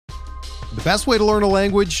The best way to learn a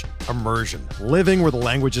language? Immersion. Living where the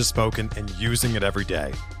language is spoken and using it every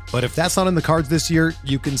day. But if that's not in the cards this year,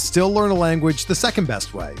 you can still learn a language the second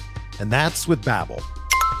best way, and that's with Babbel.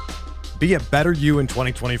 Be a better you in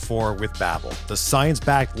 2024 with Babbel, the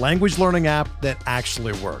science-backed language learning app that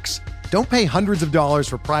actually works. Don't pay hundreds of dollars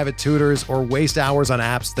for private tutors or waste hours on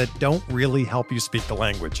apps that don't really help you speak the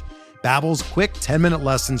language. Babbel's quick 10-minute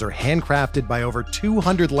lessons are handcrafted by over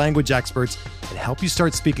 200 language experts and help you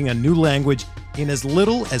start speaking a new language in as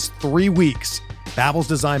little as 3 weeks. Babbel's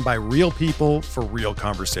designed by real people for real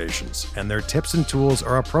conversations, and their tips and tools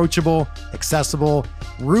are approachable, accessible,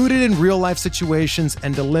 rooted in real-life situations,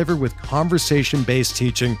 and delivered with conversation-based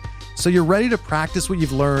teaching, so you're ready to practice what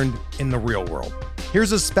you've learned in the real world.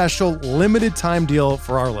 Here's a special limited-time deal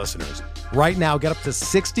for our listeners. Right now, get up to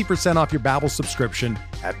 60% off your Babbel subscription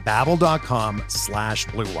at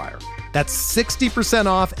babbel.com/Blue Wire. That's 60%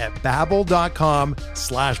 off at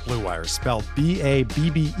babbel.com/Blue Wire, spelled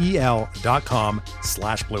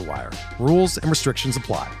BABBEL.com/Blue Wire. Rules and restrictions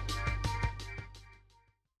apply.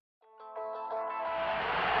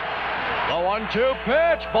 The 1-2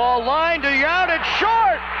 pitch, ball lined to Yount, it's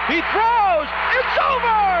short, he throws, it's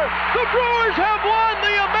over! The Brewers have won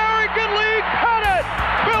the American League pennant!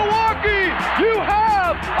 Milwaukee, you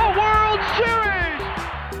have a World Series!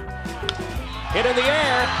 Hit in the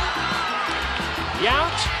air,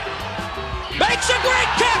 Yount makes a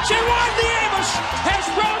great catch, and Juan Nieves has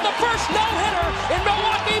thrown the first no-hitter in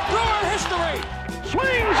Milwaukee Brewer history!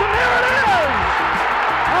 Swings, and there it is!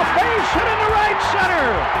 A base hit in the right center!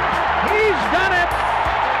 He's done it!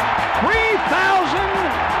 3,000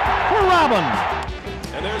 for Robin!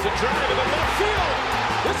 And there's a drive in the left field.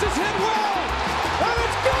 This is hit well, and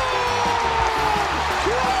it's gone!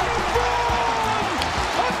 Corbin Burnes!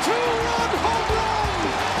 A two-run home run!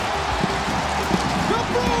 The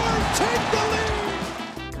Brewers take the lead!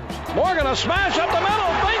 Morgan, a smash up the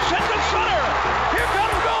middle, base hit to center! Here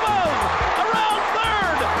comes Gomez! Around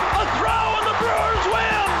third! A throw and the Brewers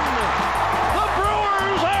win! The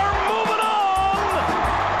Brewers are moving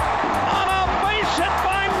on a base hit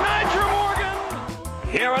by Nyjer Morgan!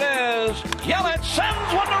 Here it is! Yelich sends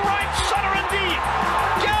one to right center and deep!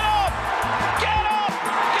 Get up! Get up!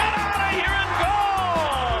 Get out of here and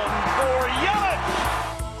gone for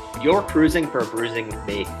Yelich! You're cruising for a bruising with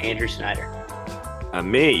me, Andrew Snyder. And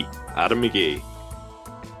me, Adam McGee.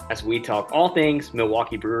 As we talk all things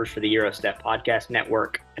Milwaukee Brewers for the Euro Step Podcast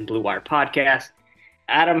Network and Blue Wire Podcast.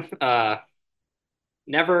 Adam,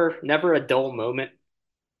 never a dull moment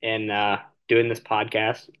in doing this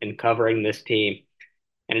podcast and covering this team.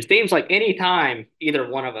 And it seems like any time either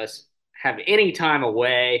one of us have any time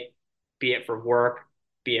away, be it for work,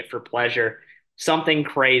 be it for pleasure, something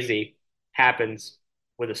crazy happens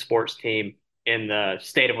with a sports team in the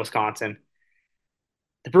state of Wisconsin.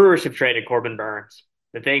 The Brewers have traded Corbin Burnes.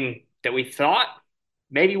 The thing that we thought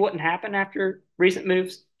maybe wouldn't happen after recent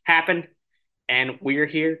moves happened, and we're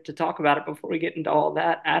here to talk about it before we get into all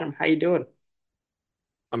that. Adam, how you doing?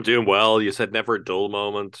 I'm doing well. You said never a dull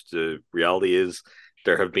moment. The reality is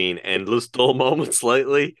there have been endless dull moments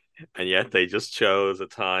lately, and yet they just chose a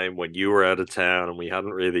time when you were out of town and we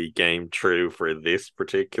hadn't really gamed true for this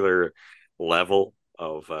particular level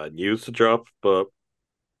of news to drop. But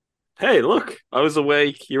hey, look, I was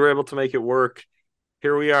awake. You were able to make it work.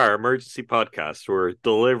 Here we are, emergency podcast. We're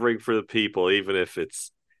delivering for the people, even if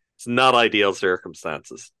it's not ideal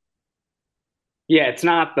circumstances. Yeah, it's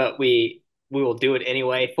not, but we will do it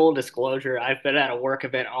anyway. Full disclosure, I've been at a work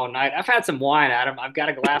event all night. I've had some wine, Adam. I've got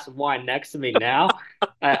a glass of wine next to me now.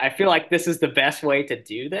 I feel like this is the best way to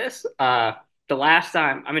do this. The last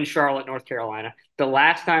time, I'm in Charlotte, North Carolina. The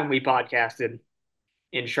last time we podcasted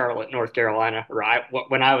in Charlotte, North Carolina, right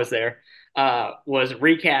when I was there, was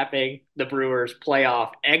recapping the Brewers'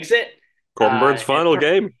 playoff exit. Corbin Burnes' final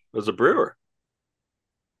game as a Brewer.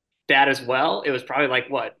 That as well. It was probably like,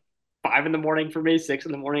 5 a.m. for me, 6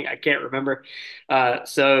 a.m. I can't remember.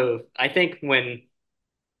 So I think when,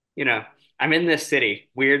 I'm in this city,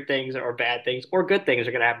 weird things or bad things or good things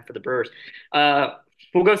are going to happen for the Brewers.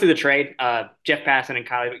 We'll go through the trade. Jeff Passan and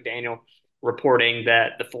Kylie McDaniel reporting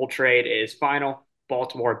that the full trade is final.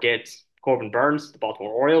 Baltimore gets Corbin Burnes, the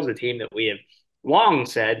Baltimore Orioles, a team that we have long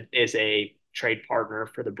said is a trade partner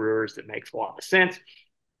for the Brewers that makes a lot of sense.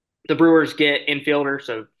 The Brewers get infielder,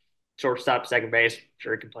 so shortstop, second base.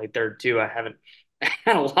 Sure, he can play third too. I haven't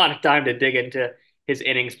had a lot of time to dig into his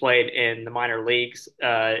innings played in the minor leagues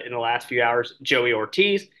in the last few hours. Joey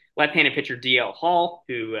Ortiz, left-handed pitcher DL Hall,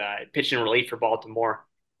 who pitched in relief for Baltimore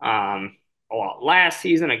a lot last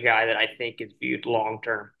season, a guy that I think is viewed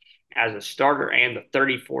long-term as a starter and the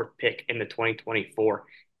 34th pick in the 2024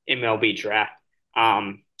 MLB draft.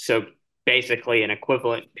 So basically an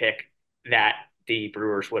equivalent pick that the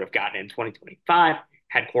Brewers would have gotten in 2025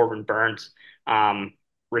 had Corbin Burnes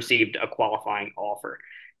received a qualifying offer.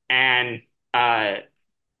 And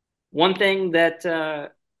one thing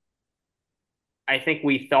that I think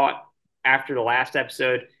we thought after the last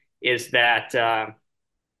episode is that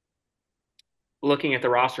looking at the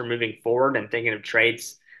roster moving forward and thinking of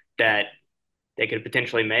trades that they could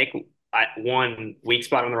potentially make, one weak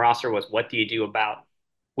spot on the roster was what do you do about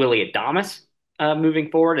Willie Adames moving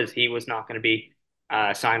forward, as he was not going to be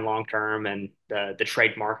signed long term, and the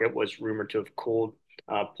trade market was rumored to have cooled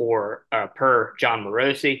per John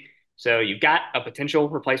Morosi. So you've got a potential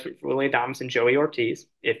replacement for Willie Adames and Joey Ortiz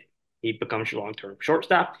if he becomes your long term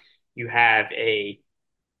shortstop. You have a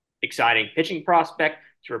exciting pitching prospect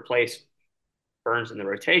to replace Burnes in the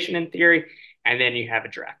rotation in theory, and then you have a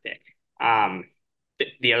draft pick.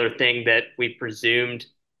 The other thing that we presumed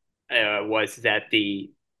was that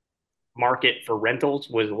the market for rentals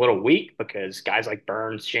was a little weak because guys like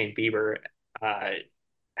Burnes, Shane Bieber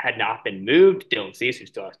had not been moved. Dylan Cease, who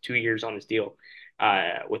still has 2 years on his deal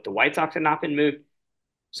with the White Sox, had not been moved.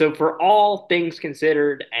 So for all things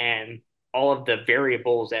considered and all of the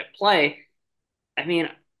variables at play, I mean,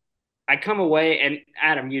 I come away, and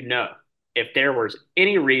Adam, if there was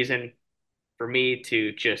any reason for me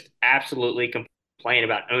to just absolutely complain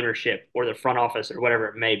about ownership or the front office or whatever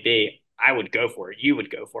it may be, I would go for it. You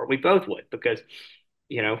would go for it. We both would, because,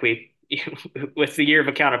 we, with the year of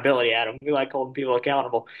accountability, Adam, we like holding people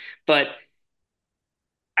accountable. But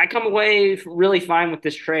I come away really fine with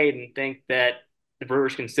this trade and think that the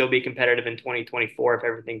Brewers can still be competitive in 2024 if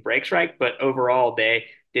everything breaks right. But overall, they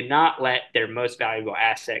did not let their most valuable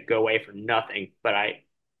asset go away for nothing. But I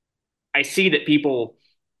see that people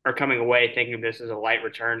are coming away thinking this is a light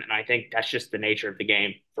return, and I think that's just the nature of the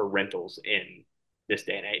game for rentals in this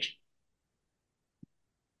day and age.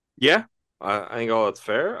 Yeah, I think all that's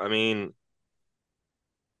fair. I mean,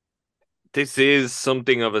 this is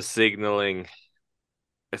something of a signaling.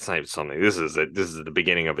 It's not even something. This is the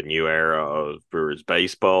beginning of a new era of Brewers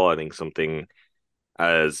baseball. I think something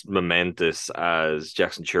as momentous as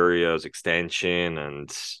Jackson Churrio's extension and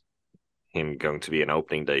him going to be an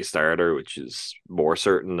opening day starter, which is more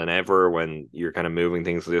certain than ever when you're kind of moving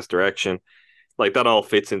things in this direction. Like, that all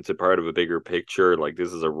fits into part of a bigger picture. Like,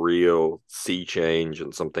 this is a real sea change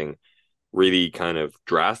and something really kind of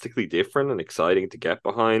drastically different and exciting to get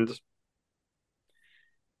behind.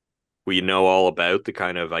 We know all about the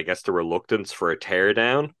kind of, I guess, the reluctance for a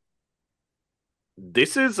teardown.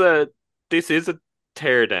 This is a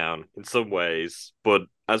teardown in some ways, but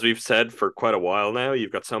as we've said for quite a while now,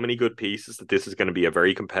 you've got so many good pieces that this is going to be a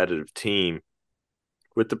very competitive team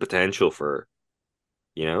with the potential for,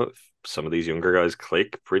 if some of these younger guys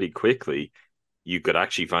click pretty quickly, you could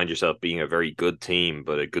actually find yourself being a very good team,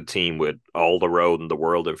 but a good team with all the road in the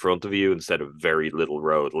world in front of you instead of very little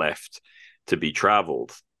road left to be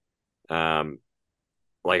traveled.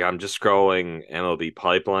 Like, I'm just scrolling MLB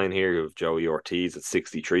Pipeline here of Joey Ortiz at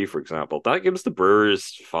 63, for example. That gives the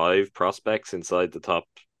Brewers 5 prospects inside the top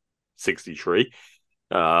 63.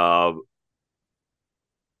 Things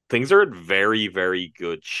are in very, very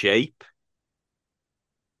good shape.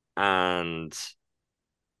 And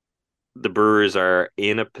the Brewers are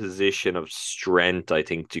in a position of strength, I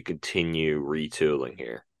think, to continue retooling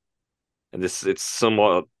here. And it's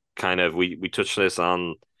somewhat kind of, we touched this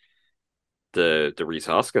on the Rhys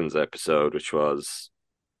Hoskins episode, which was,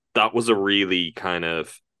 that was a really kind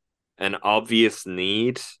of an obvious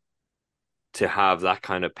need to have that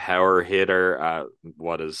kind of power hitter at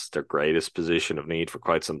what is their greatest position of need for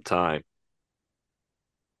quite some time.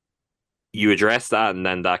 You address that, and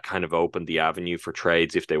then that kind of opened the avenue for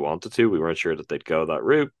trades if they wanted to. We weren't sure that they'd go that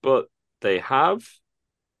route, but they have.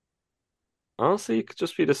 Honestly, it could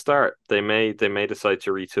just be the start. They may decide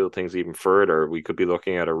to retool things even further. We could be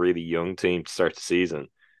looking at a really young team to start the season.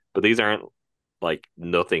 But these aren't like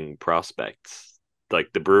nothing prospects.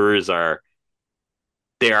 Like, the Brewers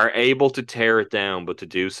they are able to tear it down, but to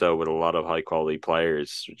do so with a lot of high quality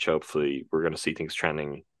players, which hopefully we're going to see things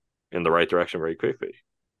trending in the right direction very quickly.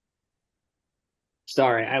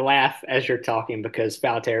 Sorry, I laugh as you're talking because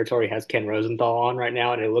Foul Territory has Ken Rosenthal on right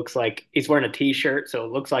now, and it looks like he's wearing a t-shirt, so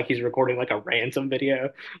it looks like he's recording like a ransom video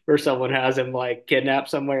where someone has him like kidnapped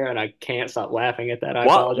somewhere, and I can't stop laughing at that. I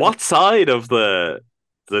apologize. What side of the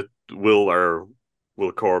will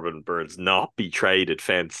Corbin Burnes not be traded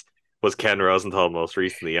fence was Ken Rosenthal most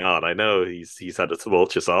recently on? I know he's had a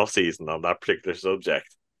tumultuous offseason on that particular subject.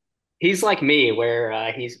 He's like me,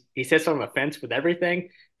 where he sits on the fence with everything,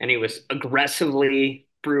 and he was aggressively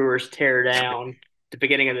Brewers tear down the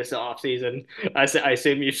beginning of this offseason. I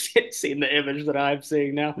assume you've seen the image that I'm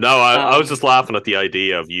seeing now. No, I was just laughing at the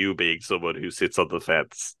idea of you being someone who sits on the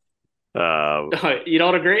fence. You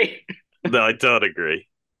don't agree? No, I don't agree.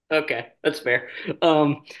 Okay, that's fair.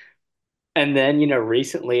 And then,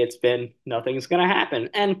 recently it's been nothing's going to happen.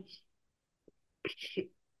 And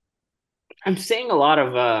I'm seeing a lot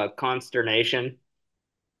of consternation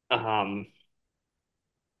um,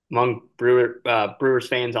 among Brewers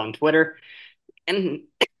fans on Twitter. And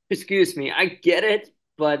excuse me, I get it,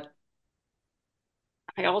 but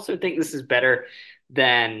I also think this is better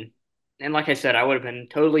than, and like I said, I would have been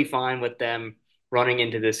totally fine with them running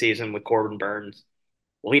into this season with Corbin Burnes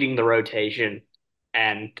leading the rotation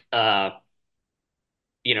and,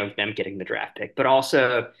 them getting the draft pick, but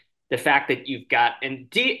also the fact that you've got,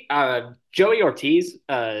 and Joey Ortiz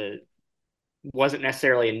wasn't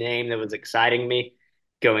necessarily a name that was exciting me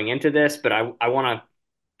going into this, but I want to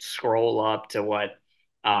scroll up to what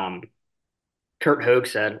um, Kurt Hogue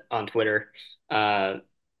said on Twitter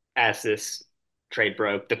as this trade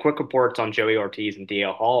broke. The quick reports on Joey Ortiz and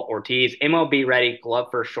DL Hall. Ortiz, MLB ready, glove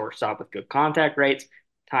first shortstop with good contact rates.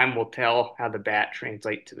 Time will tell how the bat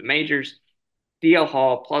translates to the majors. DL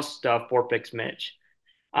Hall plus stuff for pitch mix.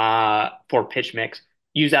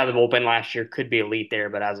 Used out of the bullpen last year, could be elite there,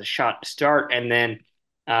 but as a shot to start. And then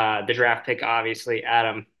the draft pick, obviously,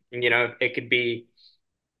 Adam, it could be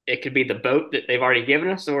the boat that they've already given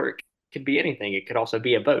us, or it could be anything. It could also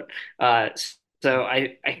be a boat. So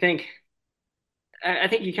I think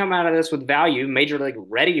you come out of this with value, major league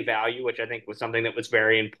ready value, which I think was something that was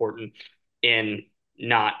very important in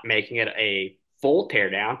not making it a full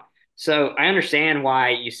teardown. So I understand why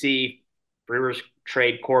you see Brewers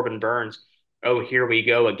trade Corbin Burnes. Oh, here we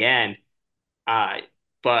go again. The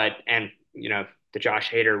Josh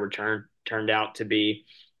Hader return turned out to be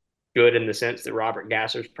good in the sense that Robert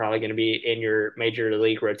Gasser is probably going to be in your major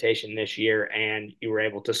league rotation this year, and you were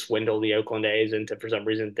able to swindle the Oakland A's into, for some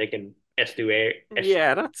reason, thinking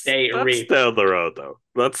Yeah, that's down the road though.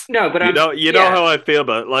 That's no, but you know how I feel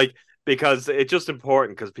about it, like, because it's just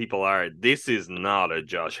important because people are. This is not a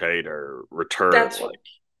Josh Hader return.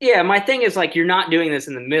 Yeah, my thing is, like, you're not doing this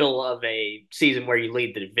in the middle of a season where you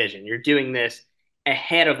lead the division. You're doing this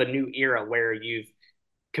ahead of a new era where you've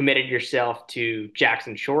committed yourself to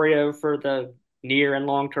Jackson Chourio for the near and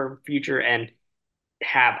long-term future and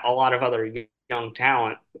have a lot of other young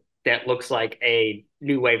talent that looks like a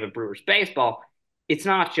new wave of Brewers baseball. It's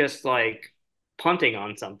not just like punting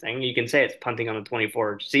on something. You can say it's punting on the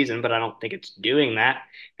 24 season, but I don't think it's doing that.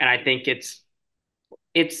 And I think it's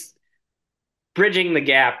bridging the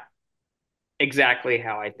gap exactly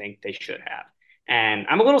how I think they should have. And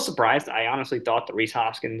I'm a little surprised. I honestly thought the Rhys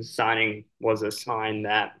Hoskins signing was a sign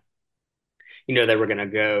that, they were going to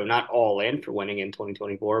go not all in for winning in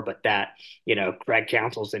 2024, but that, Craig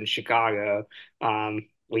Counsell's in Chicago.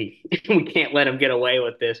 We can't let him get away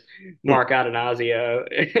with this. Mark Atanasio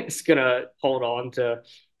is going to hold on to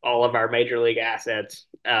all of our major league assets.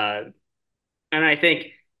 And I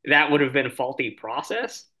think that would have been a faulty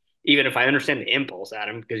process, even if I understand the impulse,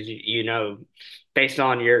 Adam, because, based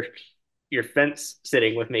on your fence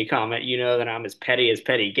sitting with me comment, that I'm as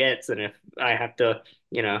petty gets. And if I have to,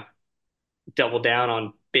 double down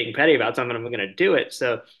on being petty about something, I'm going to do it.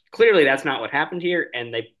 So clearly that's not what happened here.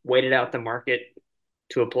 And they waited out the market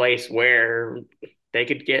to a place where they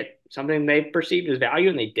could get something they perceived as value,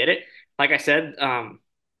 and they did it. Like I said,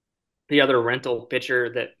 the other rental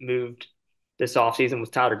pitcher that moved this offseason was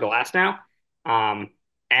Tyler Glasnow. And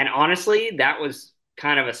honestly, that was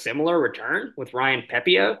kind of a similar return with Ryan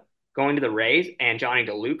Pepio going to the Rays and Johnny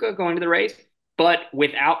DeLuca going to the Rays, but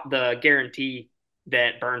without the guarantee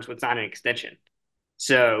that Burnes would sign an extension.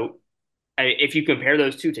 So if you compare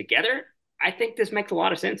those two together, I think this makes a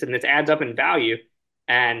lot of sense, and this adds up in value.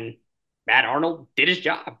 And Matt Arnold did his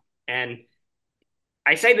job. And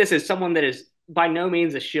I say this as someone that is by no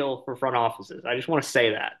means a shill for front offices. I just want to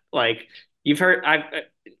say that. Like, you've heard,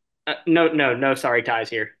 no sorry ties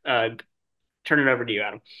here. Turn it over to you,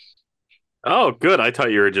 Adam. Oh, good. I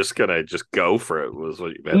thought you were just gonna go for it. Was what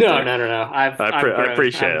you meant? No. I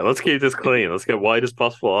appreciate it. Let's keep this clean. Let's get widest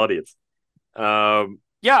possible audience.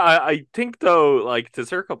 I think though, like, to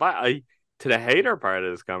circle back, to the Hader part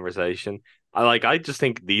of this conversation, I just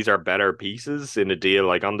think these are better pieces in a deal,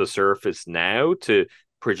 like, on the surface now to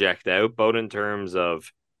project out, both in terms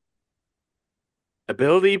of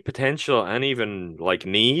ability, potential, and even like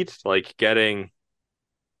need, like getting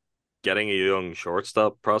a young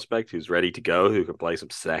shortstop prospect who's ready to go, who can play some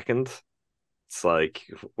second. It's like,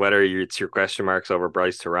 whether it's your question marks over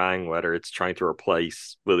Bryce Terang, whether it's trying to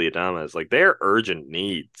replace Willy Adames, like, they're urgent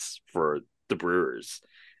needs for the Brewers.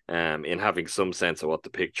 in having some sense of what the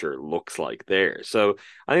picture looks like there. So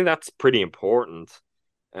I think that's pretty important.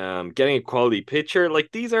 Getting a quality pitcher,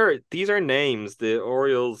 like these are names. The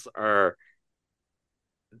Orioles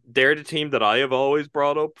they're the team that I have always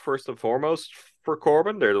brought up first and foremost for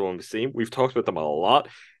Corbin. They're the one we've seen. We've talked about them a lot.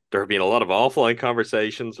 There have been a lot of offline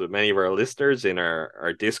conversations with many of our listeners in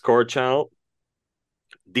our Discord channel.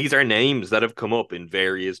 These are names that have come up in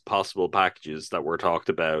various possible packages that were talked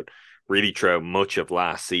about really throughout much of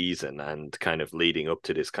last season and kind of leading up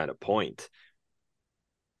to this kind of point.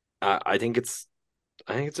 I think it's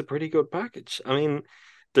a pretty good package. I mean,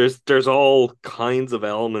 there's all kinds of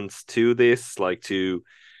elements to this, like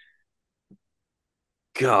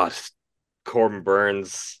Corbin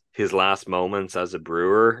Burnes, his last moments as a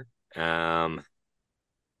Brewer.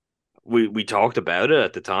 We talked about it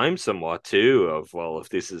at the time somewhat too, of, well, if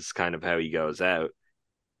this is kind of how he goes out.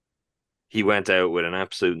 He went out with an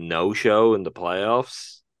absolute no-show in the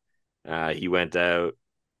playoffs. He went out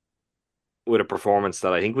with a performance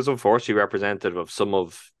that I think was unfortunately representative of some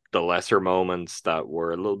of the lesser moments that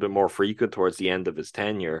were a little bit more frequent towards the end of his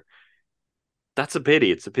tenure. That's a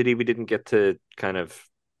pity. It's a pity we didn't get to kind of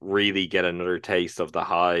really get another taste of the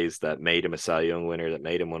highs that made him a Cy Young winner, that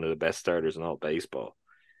made him one of the best starters in all baseball.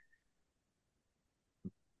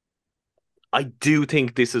 I do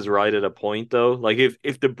think this is right at a point, though. Like,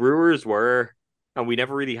 if the Brewers were, and we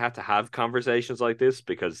never really had to have conversations like this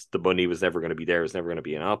because the money was never going to be there, it was never going to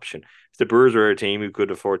be an option. If the Brewers were a team who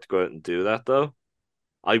could afford to go out and do that, though,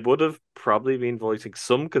 I would have probably been voicing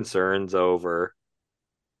some concerns over,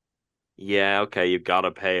 yeah, okay, you've got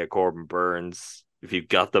to pay a Corbin Burnes if you've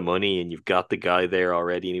got the money and you've got the guy there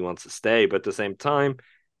already and he wants to stay. But at the same time,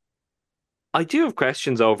 I do have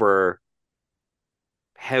questions over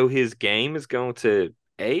how his game is going to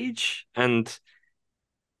age. And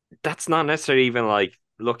that's not necessarily even like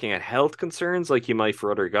looking at health concerns like you might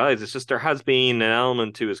for other guys. It's just there has been an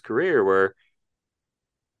element to his career where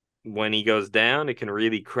when he goes down, it can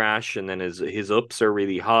really crash, and then his ups are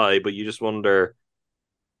really high. But you just wonder,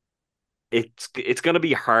 it's going to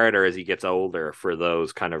be harder as he gets older for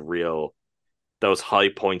those kind of those high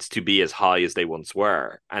points to be as high as they once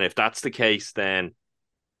were. And if that's the case, then,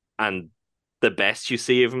 and the best you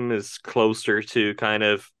see of him is closer to kind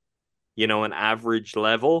of, an average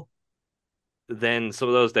level, then some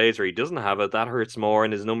of those days where he doesn't have it, that hurts more,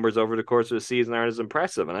 and his numbers over the course of the season aren't as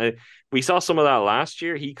impressive. And we saw some of that last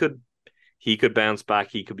year. He could bounce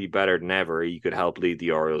back. He could be better than ever. He could help lead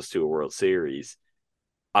the Orioles to a World Series.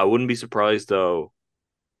 I wouldn't be surprised, though,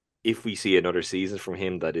 if we see another season from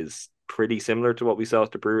him that is pretty similar to what we saw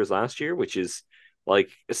with the Brewers last year, which is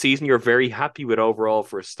like a season you're very happy with overall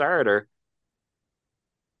for a starter.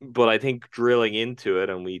 But I think drilling into it,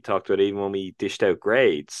 and we talked about it even when we dished out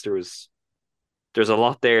grades, there's a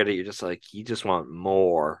lot there that you're just like, you just want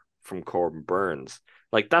more from Corbin Burnes.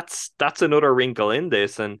 Like that's another wrinkle in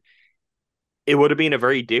this, and it would have been a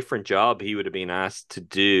very different job he would have been asked to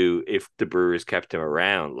do if the Brewers kept him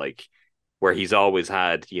around, like where he's always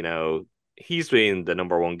had, he's been the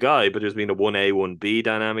number one guy, but there's been a 1A, 1B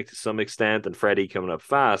dynamic to some extent, and Freddie coming up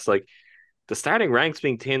fast. Like the starting ranks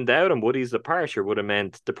being thinned out and Woody's departure would have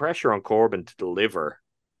meant the pressure on Corbin to deliver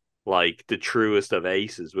like the truest of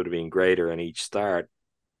aces would have been greater in each start.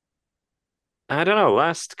 I don't know,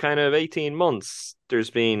 last kind of 18 months, there's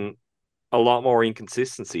been a lot more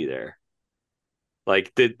inconsistency there.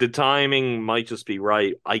 Like the timing might just be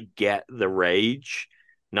right. I get the rage,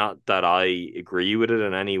 not that I agree with it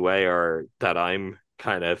in any way or that I'm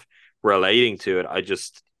kind of relating to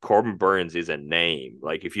it. Corbin Burnes is a name.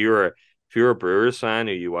 Like if you're a Brewers fan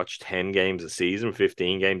who you watch 10 games a season,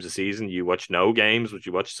 15 games a season, you watch no games, which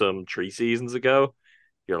you watched some 3 seasons ago,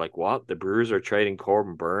 you're like, what? The Brewers are trading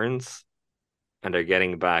Corbin Burnes and they're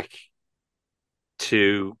getting back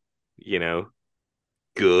to,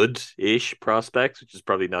 good-ish prospects, which is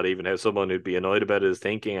probably not even how someone who'd be annoyed about it is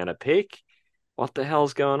thinking, and a pick. What the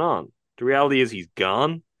hell's going on? The reality is he's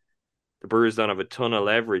gone. The Brewers don't have a ton of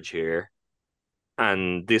leverage here.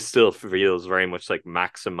 And this still feels very much like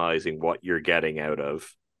maximizing what you're getting out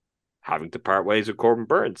of having to part ways with Corbin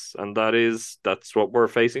Burnes. And that's what we're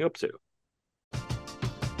facing up to.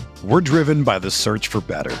 We're driven by the search for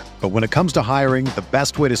better. But when it comes to hiring, the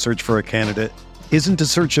best way to search for a candidate isn't to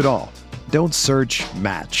search at all. Don't search,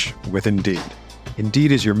 match with Indeed.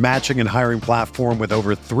 Indeed is your matching and hiring platform with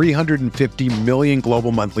over 350 million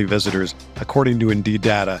global monthly visitors, according to Indeed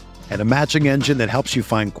data, and a matching engine that helps you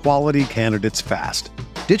find quality candidates fast.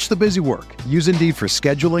 Ditch the busy work. Use Indeed for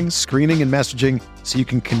scheduling, screening, and messaging so you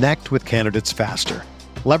can connect with candidates faster.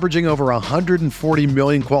 Leveraging over 140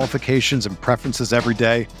 million qualifications and preferences every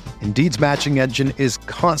day, Indeed's matching engine is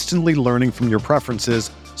constantly learning from your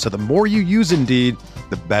preferences So the more you use Indeed,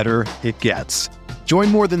 the better it gets. Join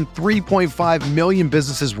more than 3.5 million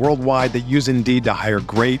businesses worldwide that use Indeed to hire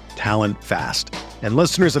great talent fast. And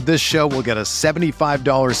listeners of this show will get a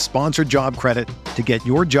 $75 sponsored job credit to get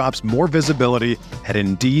your jobs more visibility at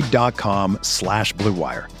Indeed.com/Blue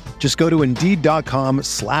Wire. Just go to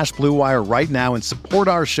Indeed.com/Blue Wire right now and support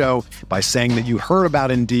our show by saying that you heard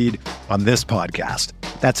about Indeed on this podcast.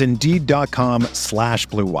 That's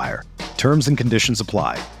Indeed.com/Blue Wire. Terms and conditions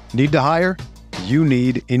apply. Need to hire? You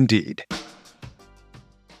need Indeed.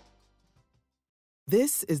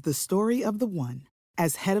 This is the story of the one.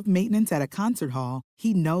 As head of maintenance at a concert hall,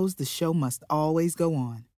 he knows the show must always go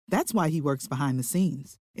on. That's why he works behind the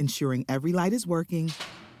scenes, ensuring every light is working,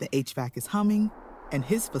 the HVAC is humming, and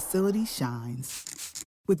his facility shines.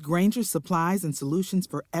 With Grainger's supplies and solutions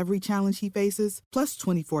for every challenge he faces, plus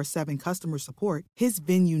 24/7 customer support, his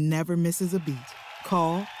venue never misses a beat.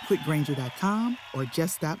 Call quickgrainger.com or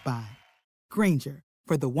just stop by. Grainger,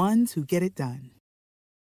 for the ones who get it done.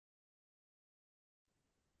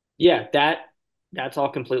 Yeah, that's all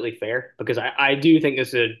completely fair because I do think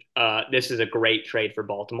this is a great trade for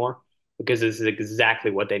Baltimore because this is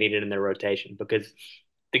exactly what they needed in their rotation because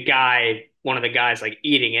one of the guys like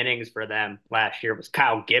eating innings for them last year was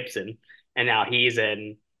Kyle Gibson, and now he's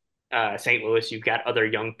in St. Louis. You've got other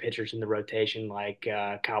young pitchers in the rotation like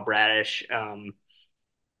Kyle Bradish,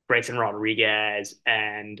 Grayson Rodriguez,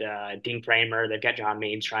 and Dean Kramer. They've got John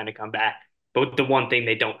Means trying to come back. But the one thing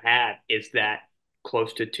they don't have is that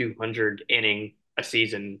close to 200 inning a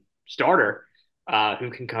season starter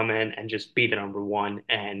who can come in and just be the number one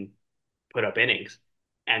and put up innings.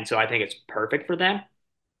 And so I think it's perfect for them.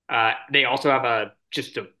 They also have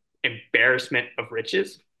just an embarrassment of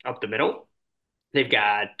riches up the middle. They've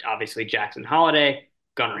got obviously Jackson Holliday,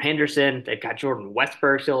 Gunnar Henderson. They've got Jordan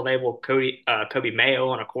Westburg still available, Kobe Mayo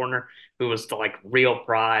on a corner, who was the like real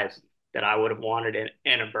prize that I would have wanted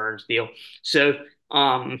in a Burnes deal. So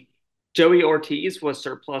Joey Ortiz was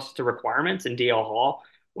surplus to requirements, and DL Hall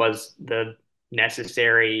was the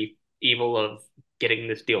necessary evil of getting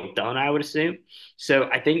this deal done, I would assume. So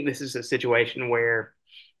I think this is a situation where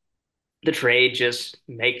the trade just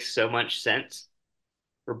makes so much sense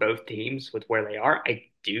for both teams with where they are. I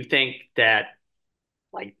do think that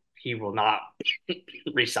like he will not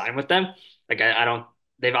re-sign with them. Like I don't.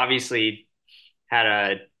 They've obviously had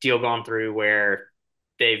a deal gone through where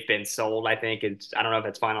they've been sold. I think I don't know if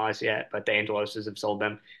it's finalized yet, but the Angeloses have sold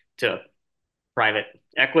them to private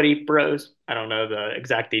equity bros. I don't know the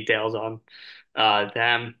exact details on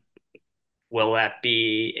them. Will that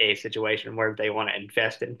be a situation where they want to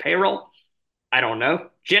invest in payroll? I don't know.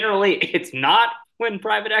 Generally, it's not when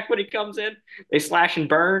private equity comes in. They slash and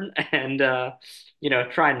burn and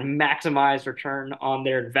try and maximize return on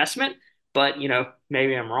their investment. But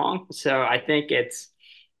maybe I'm wrong. So I think it's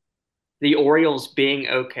the Orioles being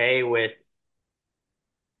okay with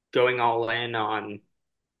going all in on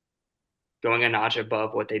going a notch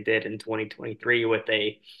above what they did in 2023 with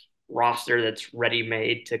a roster that's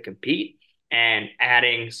ready-made to compete and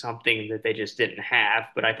adding something that they just didn't have.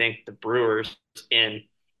 But I think the Brewers in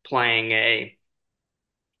playing a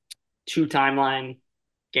two-timeline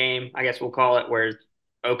game, I guess we'll call it, where,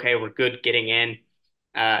 okay, we're good getting in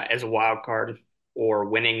as a wild card or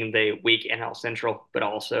winning the week NL Central, but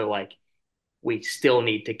also like we still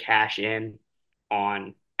need to cash in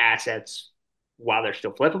on assets while they're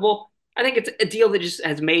still flippable. I think it's a deal that just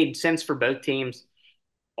has made sense for both teams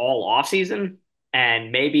all offseason.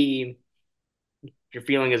 And maybe your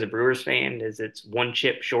feeling as a Brewers fan is it's one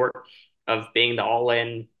chip short of being the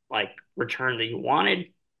all-in like return that you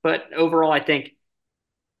wanted. But overall, I think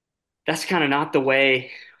that's kind of not the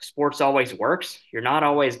way sports always works. You're not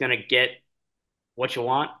always going to get what you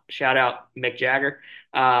want. Shout out Mick Jagger.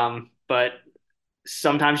 But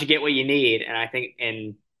sometimes you get what you need. And I think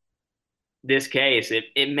in this case,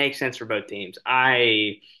 it makes sense for both teams.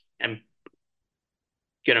 I am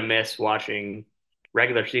going to miss watching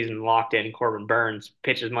regular season locked in Corbin Burnes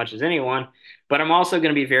pitch as much as anyone, but I'm also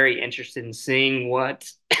going to be very interested in seeing what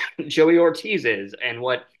Joey Ortiz is and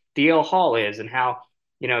what DL Hall is and how,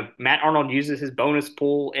 Matt Arnold uses his bonus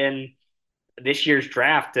pool in this year's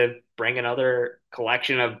draft to bring another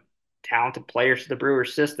collection of talented players to the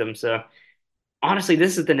Brewers system. So honestly,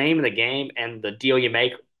 this is the name of the game and the deal you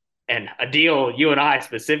make, and a deal you and I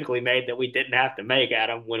specifically made that we didn't have to make,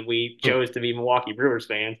 Adam, when we chose to be Milwaukee Brewers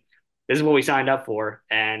fans. This is what we signed up for.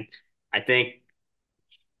 And I think,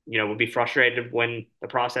 we'll be frustrated when the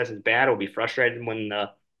process is bad. We'll be frustrated when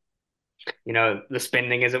the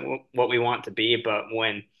spending isn't what we want to be. But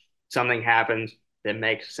when something happens that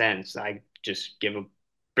makes sense, I just give a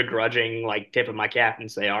begrudging tip of my cap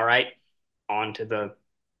and say, all right, on to the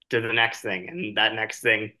to the next thing, and that next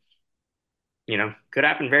thing, could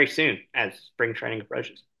happen very soon as spring training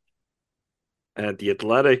approaches. And the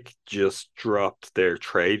Athletic just dropped their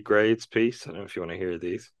trade grades piece. I don't know if you want to hear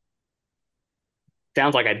these.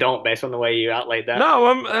 Sounds like I don't, based on the way you outlaid that. No,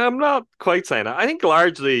 I'm not quite saying that. I think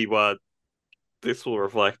largely what this will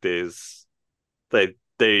reflect is they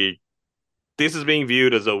this is being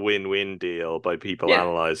viewed as a win-win deal by people Yeah.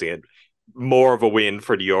 analyzing it. More of a win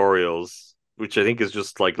for the Orioles, which I think is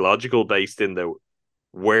just like logical based in the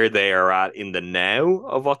where they are at in the now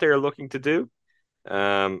of what they're looking to do.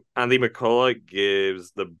 Andy McCullough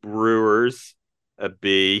gives the Brewers a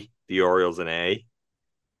B, the Orioles an A.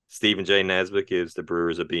 Stephen J. Nesbitt gives the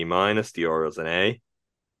Brewers a B minus, the Orioles an A.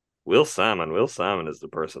 Will Salmon is the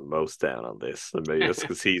person most down on this. Maybe it's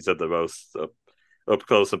because he's at the most up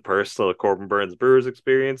close and personal Corbin Burnes Brewers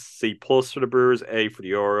experience. C plus for the Brewers, A for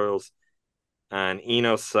the Orioles. And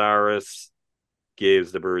Eno Saris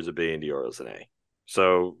gives the Brewers a B and the Orioles an A.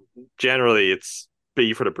 So generally it's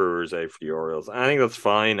B for the Brewers, A for the Orioles. I think that's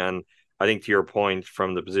fine. And I think to your point,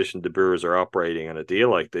 from the position the Brewers are operating on a deal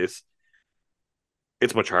like this,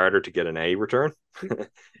 it's much harder to get an A return.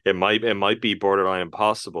 It might be borderline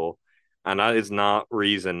impossible. And that is not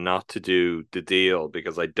reason not to do the deal,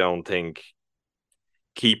 because I don't think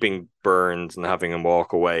keeping Burnes and having him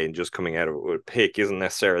walk away and just coming out of it with a pick isn't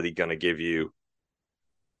necessarily going to give you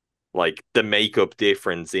like the makeup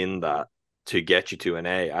difference in that to get you to an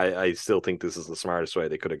A. I still think this is the smartest way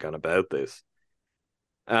they could have gone about this.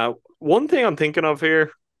 One thing I'm thinking of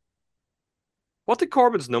here, what did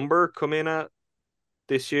Corbin's number come in at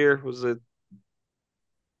this year? Was it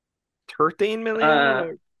 13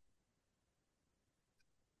 million?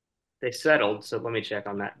 They settled, so let me check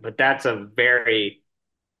on that. But that's a very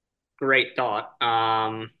great thought.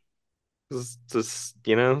 Just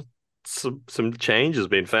some change has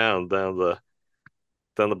been found down the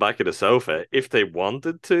back of the sofa. If they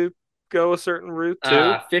wanted to go a certain route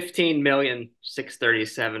too,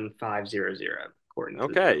 15,637,500 according to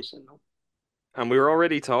the Nielsen. And we were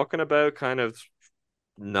already talking about kind of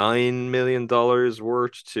 $9 million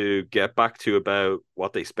worth to get back to about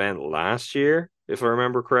what they spent last year, if I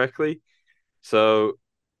remember correctly. So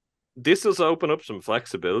this does open up some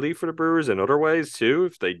flexibility for the Brewers in other ways too.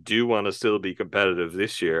 If they do want to still be competitive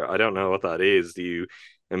this year, I don't know what that is. Do you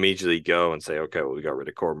immediately go and say, okay, well, we got rid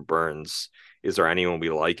of Corbin Burnes. Is there anyone we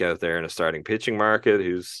like out there in a starting pitching market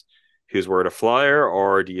who's worth a flyer?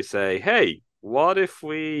 Or do you say, hey, what if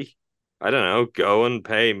we, I don't know, go and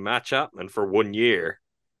pay Matt Chapman for 1 year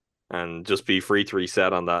and just be free to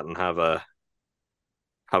reset on that and have a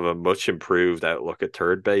much improved outlook at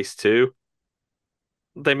third base too?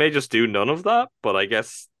 They may just do none of that, but I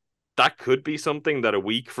guess that could be something that a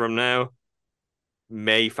week from now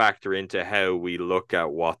may factor into how we look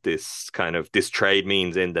at what this trade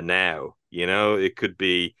means in the now. It could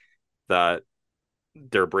be that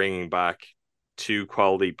they're bringing back 2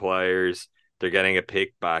 quality players, they're getting a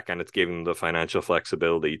pick back, and it's giving them the financial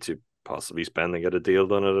flexibility to possibly spend and get a deal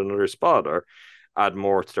done at another spot or add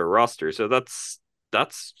more to their roster. So that's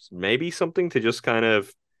maybe something to just kind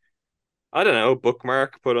of, I don't know,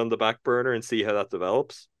 bookmark, put on the back burner and see how that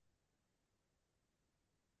develops.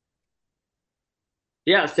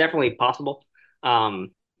 Yeah, it's definitely possible.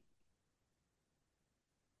 Trying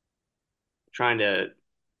to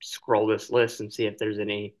scroll this list and see if there's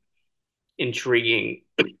any intriguing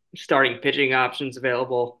starting pitching options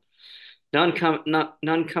available. None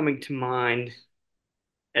coming to mind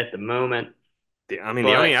at the moment. The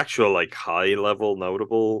only actual like high level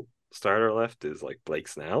notable starter left is like Blake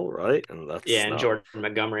Snell, right? And that's and Jordan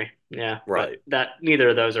Montgomery. Yeah, right. But that neither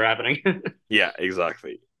of those are happening. Yeah,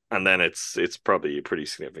 exactly. And then it's probably a pretty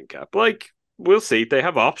significant cap. Like, we'll see. They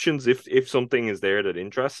have options if something is there that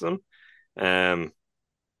interests them. As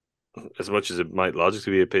much as it might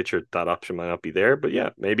logically be a pitcher, that option might not be there. But yeah,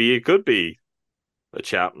 maybe it could be a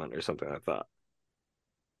Chapman or something like that.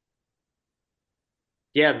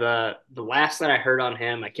 Yeah, the last that I heard on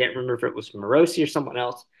him, I can't remember if it was Morosi or someone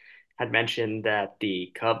else, had mentioned that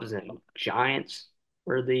the Cubs and Giants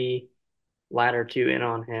were the latter two in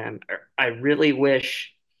on him. I really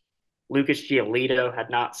wish Lucas Giolito had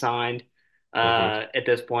not signed at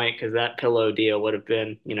this point, because that pillow deal would have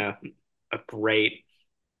been, a great,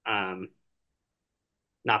 not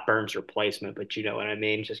Burnes replacement, but you know what I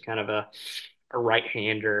mean? Just kind of a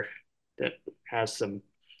right-hander that has some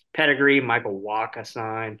pedigree. Michael Wacha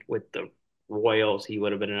signed with the Royals. He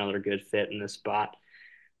would have been another good fit in this spot.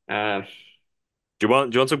 Do you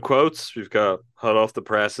want some quotes? We've got hot off the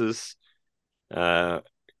presses. Friend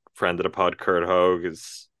of the pod, Kurt Hogue,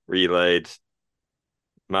 has relayed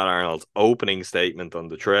Matt Arnold's opening statement on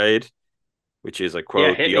the trade. which is, I Yeah,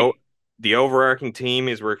 quote, hit me. the overarching theme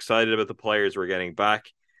is we're excited about the players we're getting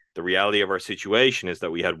back. The reality of our situation is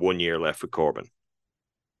that we had 1 year left with Corbin,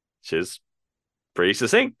 which is pretty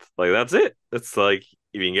succinct. Like, that's it. It's like,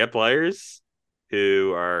 if you can get players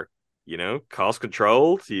who are, cost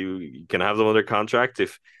controlled, you can have them under contract.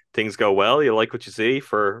 If things go well, you like what you see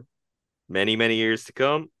for many, many years to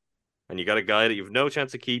come, and you got a guy that you've no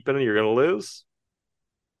chance of keeping and you're going to lose.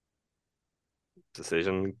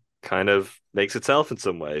 Decision kind of makes itself in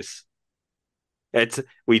some ways. It's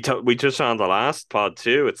we touched on the last pod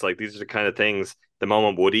too. It's like, these are the kind of things. The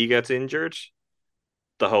moment Woody gets injured,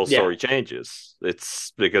 the whole Yeah. story changes.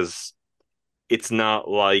 It's because it's not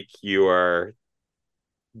like you are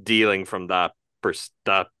dealing from that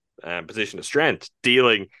position of strength,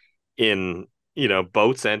 dealing in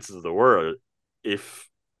both senses of the word. If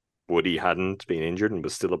Woody hadn't been injured and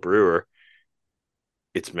was still a Brewer,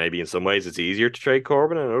 it's maybe in some ways it's easier to trade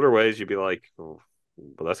Corbin, and in other ways you'd be like, oh,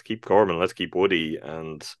 well, let's keep Corbin, let's keep Woody,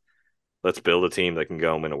 and let's build a team that can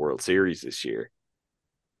go and win a World Series this year.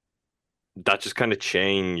 That just kind of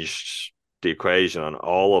changed the equation on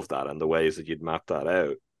all of that and the ways that you'd map that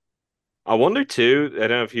out. I wonder too, I don't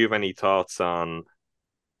know if you have any thoughts on,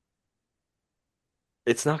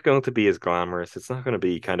 it's not going to be as glamorous. It's not going to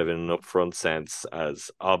be kind of in an upfront sense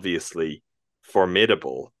as obviously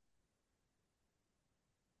formidable.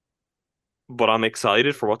 But I'm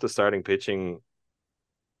excited for what the starting pitching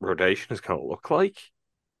rotation is going to look like.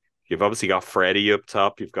 You've obviously got Freddie up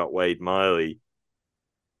top. You've got Wade Miley.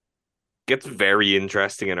 Gets very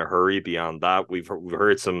interesting in a hurry beyond that. We've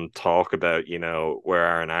heard some talk about, where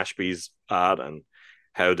Aaron Ashby's at and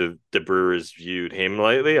how the Brewers viewed him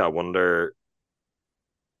lately. I wonder,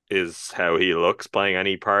 is how he looks playing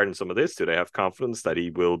any part in some of this? Do they have confidence that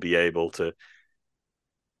he will be able to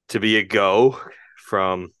be a go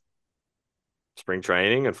from spring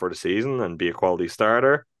training and for the season and be a quality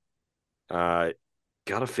starter? Gotta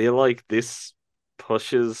feel like this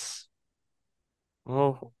pushes.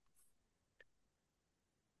 Well,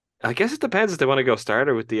 I guess it depends if they want to go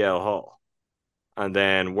starter with DL Hall. And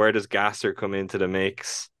then where does Gasser come into the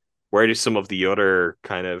mix? Where do some of the other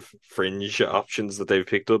kind of fringe options that they've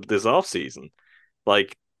picked up this offseason?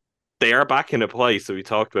 Like, they are back in a place that we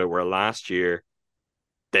talked about where last year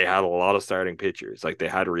they had a lot of starting pitchers. Like, they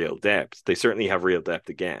had real depth. They certainly have real depth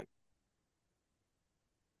again.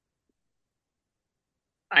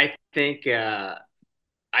 I think they're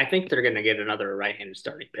going to get another right-handed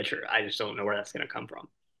starting pitcher. I just don't know where that's going to come from.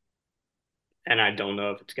 And I don't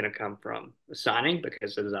know if it's going to come from a signing,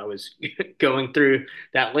 because as I was going through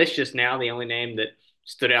that list just now, the only name that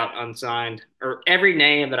stood out unsigned, or every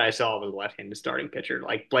name that I saw was a left-handed starting pitcher,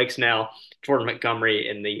 like Blake Snell, Jordan Montgomery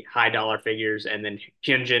in the high dollar figures, and then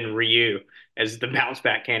Hyunjin Ryu as the bounce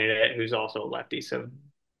back candidate, who's also a lefty. So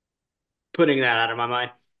putting that out of my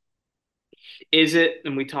mind. Is it,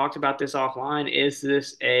 and we talked about this offline, is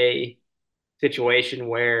this a situation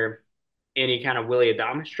where any kind of Willy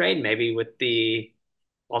Adames trade, maybe with the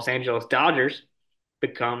Los Angeles Dodgers,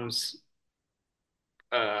 becomes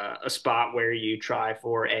a spot where you try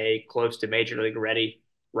for a close to major league ready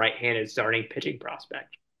right-handed starting pitching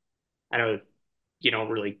prospect? I know you don't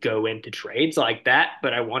really go into trades like that,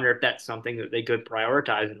 but I wonder if that's something that they could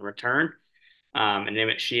prioritize in return. And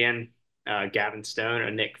Emmett Sheehan, Gavin Stone,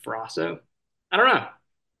 and Nick Frasso. I don't know.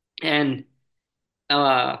 And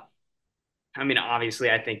uh, I mean, obviously,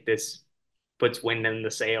 I think this puts wind in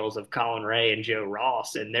the sails of Colin Ray and Joe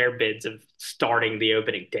Ross in their bids of starting the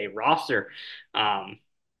opening day roster um,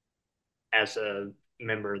 as a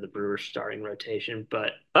member of the Brewers starting rotation.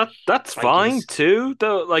 But That's like fine too,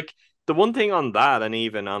 though. Like, the one thing on that, and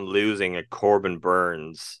even on losing a Corbin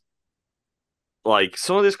Burnes, like,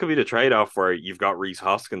 some of this could be the trade-off where you've got Rhys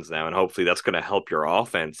Hoskins now, and hopefully that's going to help your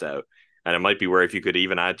offense out. And it might be where if you could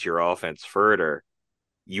even add to your offense further,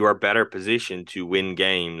 you are better positioned to win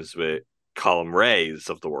games with Colin Rays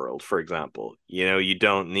of the world, for example. You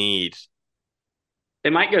don't need. they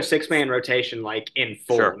might go 6-man rotation like in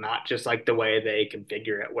full, Sure. not just like the way they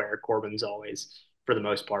configure it, where Corbin's always, for the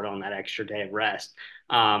most part, on that extra day of rest.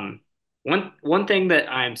 One thing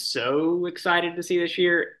that I'm so excited to see this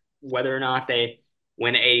year, whether or not they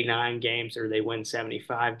win 89 games or they win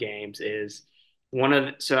 75 games, is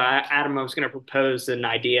Adam, I was going to propose an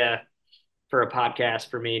idea for a podcast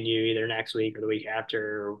for me and you either next week or the week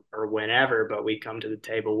after or whenever, but we come to the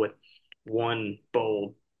table with one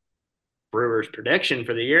bold Brewers prediction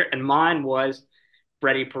for the year. And mine was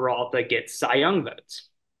Freddie Peralta gets Cy Young votes.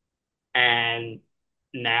 And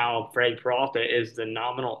now Freddie Peralta is the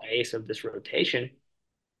nominal ace of this rotation.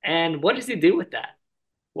 And what does he do with that?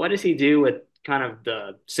 What does he do with kind of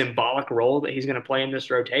the symbolic role that he's going to play in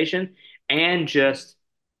this rotation? and just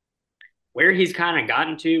where he's kind of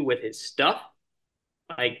gotten to with his stuff,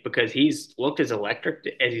 like because he's looked as electric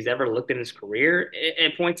as he's ever looked in his career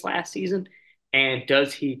at points last season. And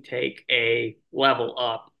does he take a level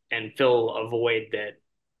up and fill a void that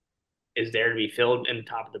is there to be filled in the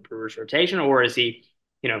top of the Brewers rotation, or is he,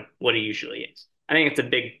 what he usually is? I think it's a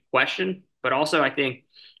big question, but also I think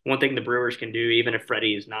one thing the Brewers can do, even if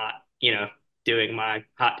Freddie is not, doing my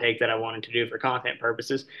hot take that I wanted to do for content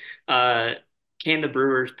purposes, uh, can the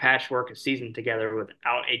Brewers patchwork a season together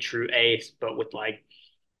without a true ace, but with like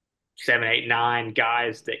 7, 8, 9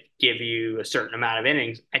 guys that give you a certain amount of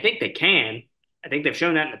innings? I think they can. I think they've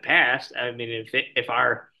shown that in the past. I mean, if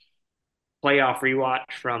our playoff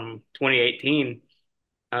rewatch from 2018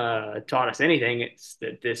 taught us anything, it's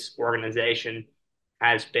that this organization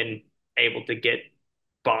has been able to get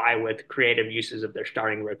by with creative uses of their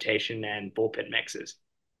starting rotation and bullpen mixes.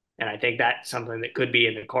 And I think that's something that could be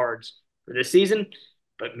in the cards for this season.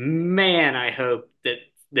 But man, I hope that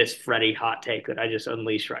this Freddie hot take that I just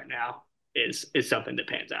unleashed right now is something that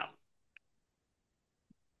pans out.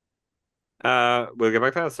 We'll get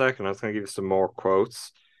back to that in a second. I was going to give you some more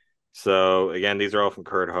quotes. So again, these are all from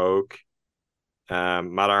Kurt Hoke.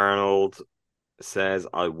 Matt Arnold says,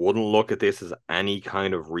 I wouldn't look at this as any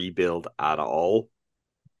kind of rebuild at all.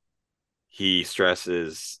 He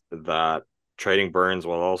stresses that trading Burnes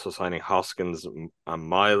while also signing Hoskins and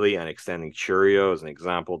Miley and extending Churio is an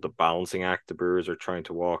example of the balancing act the Brewers are trying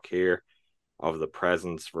to walk here of the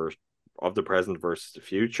present versus the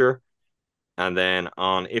future. And then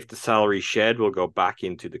on if the salary shed will go back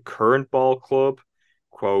into the current ball club,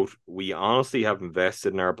 quote, we honestly have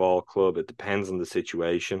invested in our ball club. It depends on the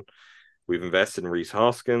situation. We've invested in Rhys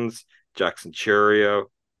Hoskins, Jackson Churio,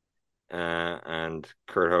 and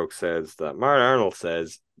Kurt Hoke says that Matt Arnold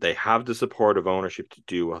says they have the support of ownership to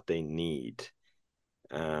do what they need.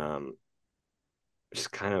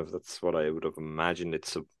 Just kind of, that's what I would have imagined.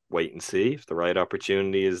 It's a wait and see. If the right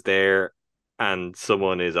opportunity is there and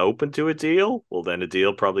someone is open to a deal, well, then a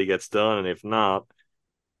deal probably gets done. And if not,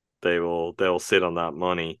 they'll sit on that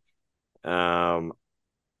money.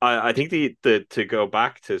 I think the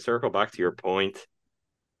to circle back to your point,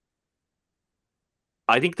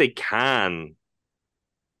 I think they can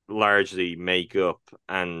largely make up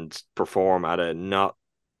and perform at a not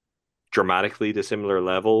dramatically dissimilar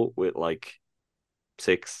level with like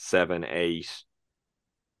 6, 7, 8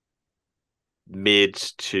 mid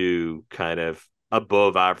to kind of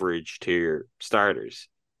above average tier starters.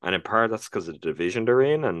 And in part that's because of the division they're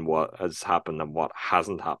in and what has happened and what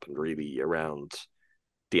hasn't happened really around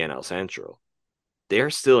the NL Central. They're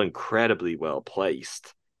still incredibly well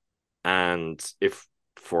placed. And if,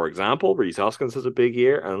 for example, Rhys Hoskins has a big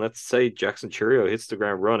year, and let's say Jackson Churio hits the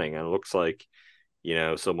ground running and looks like,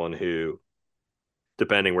 someone who,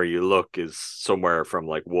 depending where you look, is somewhere from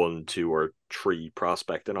like 1, 2, or 3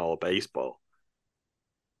 prospect in all of baseball.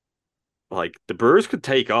 Like the Brewers could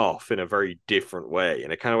take off in a very different way,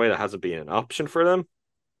 in a kind of way that hasn't been an option for them.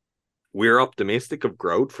 We're optimistic of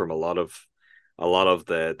growth from a lot of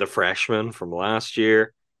the freshmen from last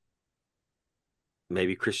year.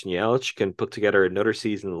 Maybe Christian Yelich can put together another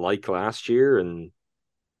season like last year and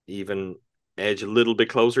even edge a little bit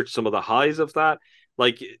closer to some of the highs of that.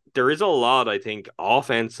 Like there is a lot, I think,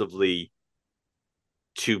 offensively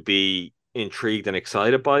to be intrigued and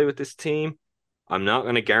excited by with this team. I'm not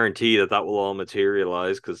going to guarantee that will all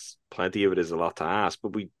materialize because plenty of it is a lot to ask,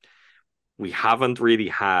 but we haven't really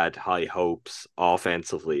had high hopes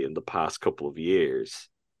offensively in the past couple of years.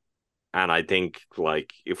 And I think,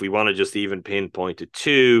 like, if we want to just even pinpoint it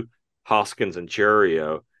to Hoskins and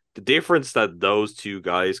Churio, the difference that those two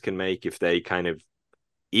guys can make if they kind of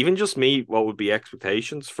even just meet what would be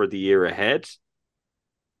expectations for the year ahead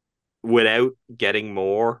without getting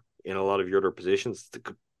more in a lot of your other positions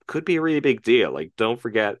could be a really big deal. Like, don't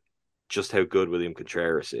forget just how good William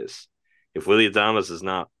Contreras is. If Willy Adames is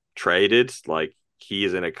not traded, like, he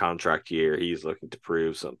is in a contract year, he's looking to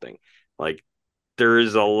prove something. Like, there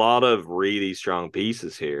is a lot of really strong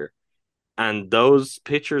pieces here. And those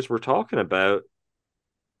pitchers we're talking about,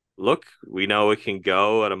 look, we know it can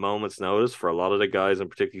go at a moment's notice for a lot of the guys, and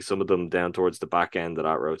particularly some of them down towards the back end of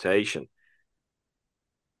that rotation.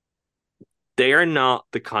 They are not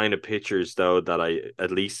the kind of pitchers, though, that I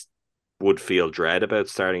at least would feel dread about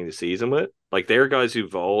starting the season with. Like, they're guys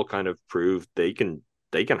who've all kind of proved they can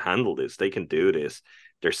handle this. They can do this.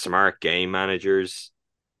 They're smart game managers.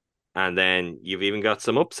 And then you've even got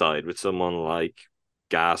some upside with someone like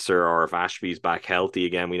Gasser, or if Ashby's back healthy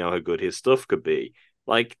again, we know how good his stuff could be.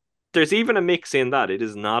 Like, there's even a mix in that. It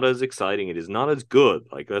is not as exciting. It is not as good.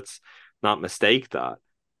 Like, let's not mistake that.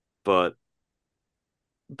 But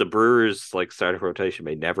the Brewers like starting rotation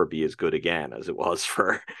may never be as good again as it was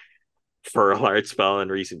for a large spell in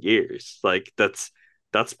recent years. Like that's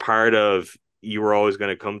part of you were always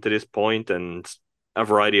going to come to this point, and a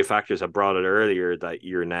variety of factors have brought it earlier that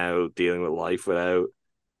you're now dealing with life without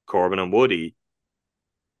Corbin and Woody.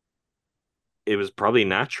 It was probably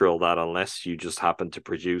natural that unless you just happened to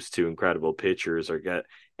produce two incredible pitchers or get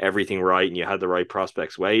everything right and you had the right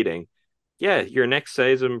prospects waiting, yeah, your next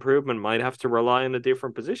phase of improvement might have to rely on a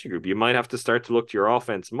different position group. You might have to start to look to your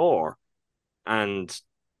offense more. And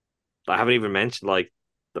I haven't even mentioned like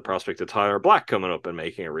the prospect of Tyler Black coming up and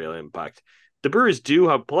making a real impact. The Brewers do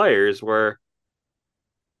have players where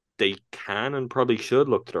they can and probably should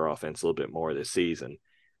look to their offense a little bit more this season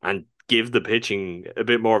and give the pitching a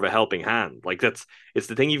bit more of a helping hand. Like it's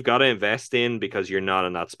the thing you've got to invest in because you're not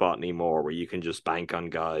in that spot anymore where you can just bank on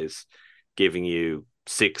guys giving you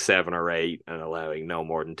 6, 7, or 8 and allowing no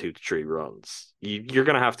more than 2 to 3 runs. You're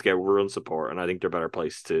going to have to get run support, and I think they're better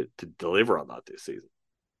placed to deliver on that this season.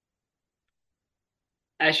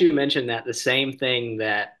 As you mentioned, that the same thing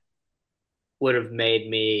that would have made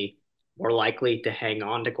me more likely to hang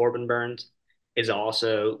on to Corbin Burnes is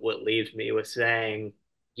also what leaves me with saying,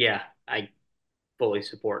 yeah, I fully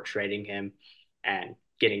support trading him and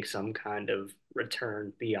getting some kind of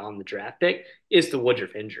return beyond the draft pick is the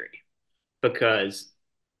Woodruff injury. Because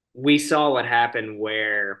we saw what happened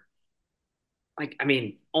where, like, I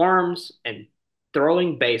mean, arms and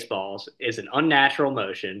throwing baseballs is an unnatural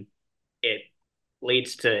motion. It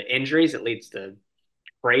leads to injuries. It leads to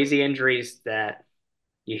crazy injuries that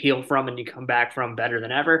you heal from and you come back from better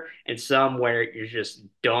than ever, and some where you're just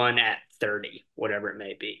done at 30, whatever it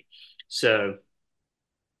may be. So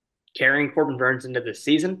carrying Corbin Burnes into the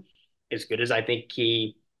season, as good as I think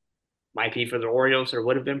he might be for the Orioles or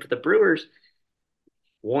would have been for the Brewers,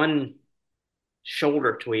 one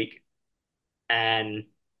shoulder tweak and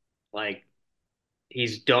like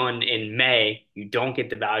he's done in May. You don't get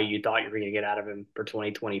the value you thought you were going to get out of him for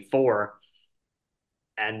 2024.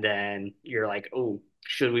 And then you're like, oh,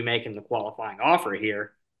 should we make him the qualifying offer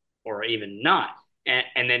here or even not?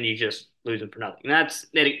 And then you just lose him for nothing. And that's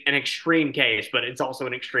an extreme case, but it's also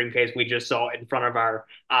an extreme case we just saw in front of our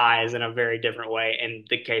eyes in a very different way. And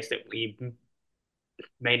the case that we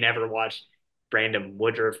may never watch Brandon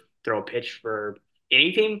Woodruff throw a pitch for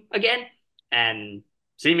any team again. And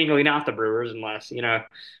seemingly not the Brewers, unless,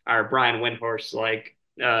 our Brian Windhorst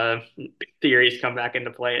theories come back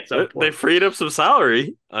into play at some point. They freed up some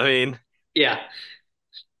salary. I mean, yeah.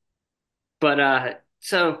 But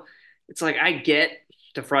so it's like I get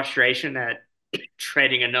the frustration at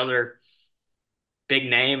trading another big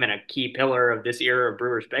name and a key pillar of this era of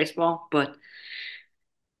Brewers baseball, but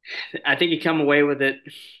I think you come away with it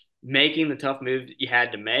making the tough move that you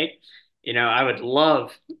had to make. I would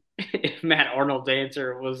love if Matt Arnold's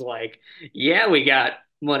answer was like, yeah, we got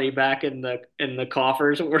money back in the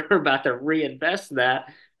coffers. We're about to reinvest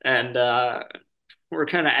that, and we're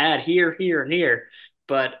going to add here, here, and here.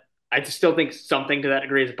 But I just still think something to that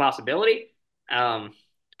degree is a possibility.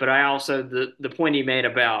 But I also the point he made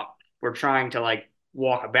about we're trying to like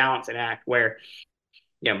walk a balancing act where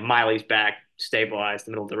Miley's back, stabilized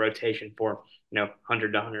the middle of the rotation for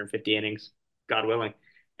 100 to 150 innings, God willing,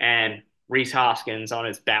 and Rhys Hoskins on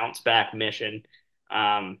his bounce back mission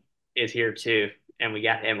is here too, and we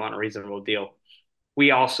got him on a reasonable deal.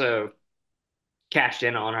 We also cashed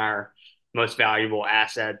in on our most valuable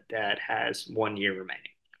asset that has 1 year remaining.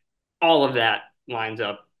 All of that lines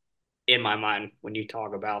up in my mind when you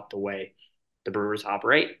talk about the way the Brewers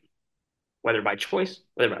operate, whether by choice,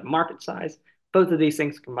 whether by market size, both of these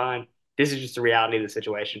things combined. This is just the reality of the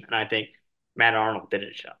situation, and I think Matt Arnold did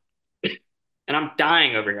it show. And I'm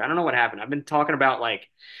dying over here. I don't know what happened. I've been talking about like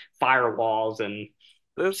firewalls and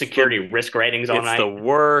security risk ratings all night. It's the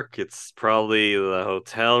work. It's probably the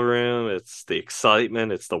hotel room. It's the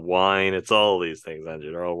excitement. It's the wine. It's all these things,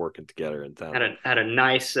 Andrew. They're all working together in town. Had a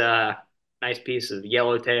nice piece of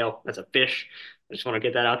yellowtail. That's a fish. I just want to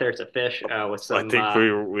get that out there. It's a fish with some. I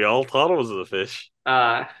think we all thought it was a fish.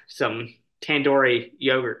 Some tandoori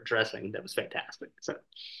yogurt dressing that was fantastic. So,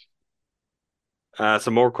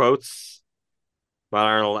 some more quotes. Matt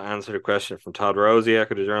Arnold answered a question from Todd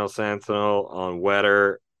Rosiak of the Journal Sentinel on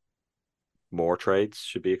whether more trades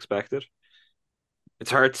should be expected. It's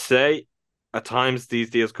hard to say. At times, these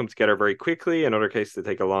deals come together very quickly. In other cases, they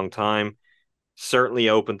take a long time. Certainly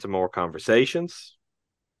open to more conversations.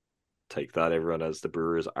 Take that, everyone, as the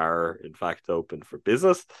Brewers are, in fact, open for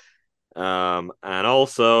business. And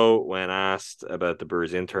also, when asked about the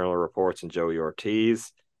Brewers' internal reports and Joey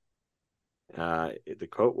Ortiz, the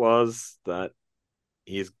quote was that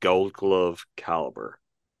he's Gold Glove caliber,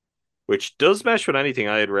 which does mesh with anything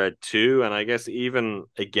I had read too. And I guess even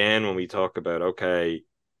again, when we talk about, okay,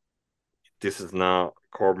 this is not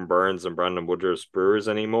Corbin Burnes and Brandon Woodruff's Brewers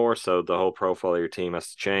anymore, so the whole profile of your team has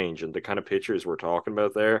to change. And the kind of pitchers we're talking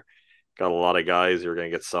about there, got a lot of guys who are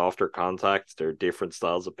going to get softer contact. They're different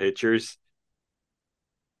styles of pitchers.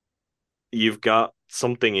 You've got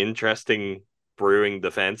something interesting brewing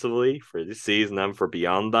defensively for this season and for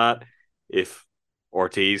beyond that. If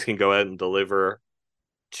Ortiz can go out and deliver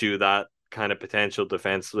to that kind of potential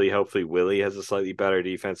defensively, hopefully Willie has a slightly better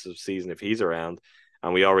defensive season if he's around.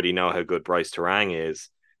 And we already know how good Bryce Terang is.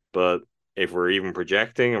 But if we're even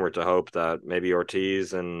projecting and we're to hope that maybe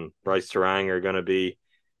Ortiz and Bryce Terang are going to be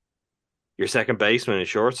your second baseman and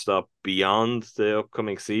shortstop beyond the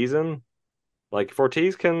upcoming season, like if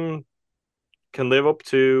Ortiz can live up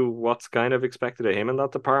to what's kind of expected of him in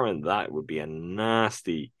that department, that would be a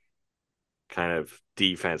nasty kind of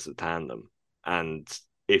defensive tandem. And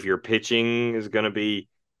if your pitching is going to be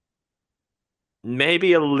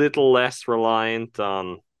maybe a little less reliant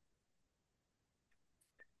on,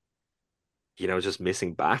 just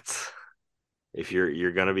missing bats, if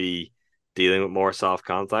you're going to be dealing with more soft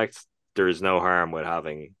contacts, there's no harm with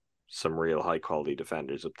having some real high quality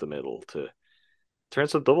defenders up the middle to turn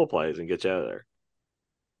some double plays and get you out of there.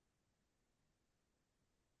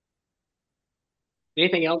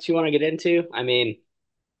 Anything else you want to get into? I mean,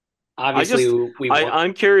 obviously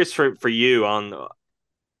I'm curious for you on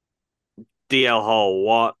DL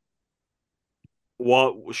Hall.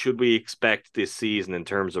 What should we expect this season in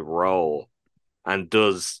terms of role, and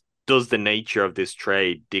does the nature of this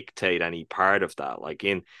trade dictate any part of that? Like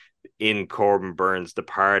in Corbin Burnes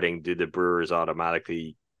departing, do the Brewers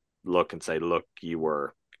automatically look and say, look, you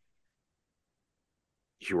were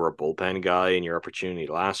a bullpen guy in your opportunity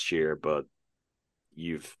last year, but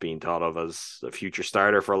you've been thought of as a future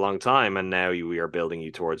starter for a long time, and now we are building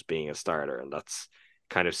you towards being a starter, and that's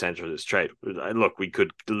kind of central to this trade. Look, we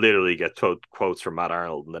could literally get quotes from Matt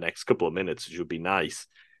Arnold in the next couple of minutes, which would be nice,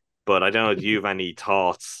 but I don't know, do you have any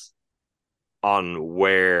thoughts on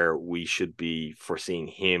where we should be foreseeing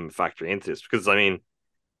him factor into this? Because, I mean,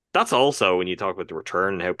 that's also when you talk about the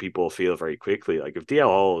return and how people feel very quickly. Like, if DL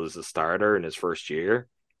Hall is a starter in his first year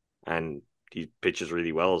and he pitches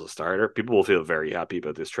really well as a starter, people will feel very happy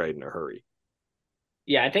about this trade in a hurry.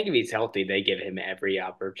 Yeah, I think if he's healthy, they give him every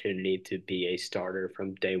opportunity to be a starter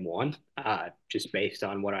from day one, just based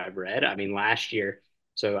on what I've read. I mean, last year,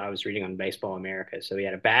 so I was reading on Baseball America. So he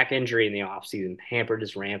had a back injury in the offseason, hampered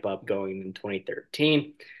his ramp up going in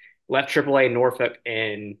 2013, left AAA Norfolk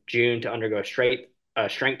in June to undergo a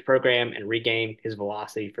strength program and regain his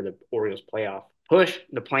velocity for the Orioles playoff push.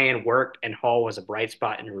 The plan worked, and Hall was a bright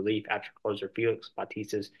spot in relief after closer Felix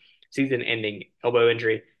Bautista's season-ending elbow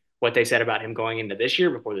injury. What they said about him going into this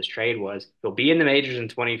year before this trade was he'll be in the majors in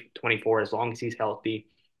 2024 as long as he's healthy,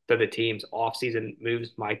 though the team's offseason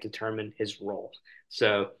moves might determine his role.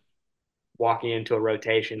 So walking into a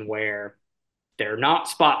rotation where there are not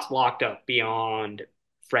spots locked up beyond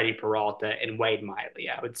Freddie Peralta and Wade Miley,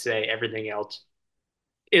 I would say everything else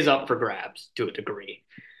is up for grabs to a degree.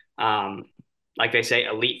 Like they say,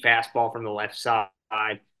 elite fastball from the left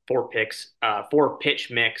side, four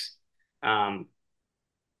pitch mix.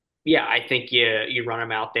 Yeah, I think you run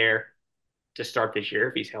him out there to start this year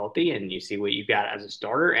if he's healthy, and you see what you've got as a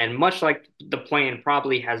starter. And much like the plan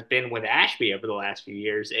probably has been with Ashby over the last few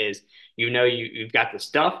years, is you've got the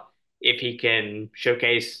stuff. If he can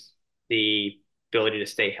showcase the ability to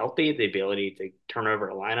stay healthy, the ability to turn over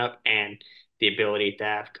a lineup, and the ability to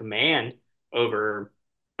have command over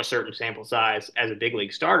a certain sample size as a big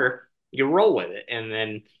league starter, you roll with it. And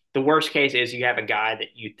then the worst case is you have a guy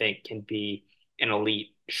that you think can be an elite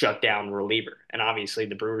shutdown reliever. And obviously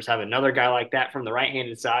the Brewers have another guy like that from the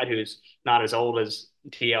right-handed side who's not as old as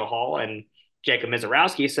DL Hall and Jacob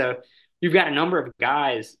Mizorowski. So you've got a number of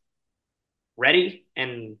guys ready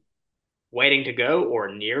and waiting to go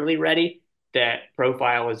or nearly ready that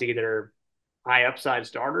profile is either high upside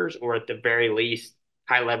starters or at the very least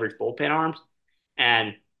high leverage bullpen arms.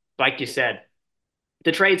 And like you said,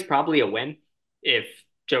 the trade's probably a win if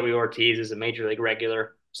Joey Ortiz is a major league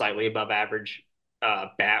regular, slightly above average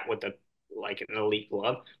bat with an elite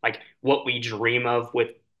glove, like what we dream of with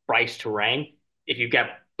Bryce Terang. If you've got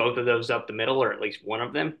both of those up the middle, or at least one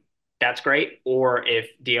of them, that's great. Or if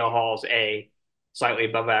DL Hall's a slightly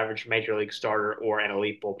above average major league starter or an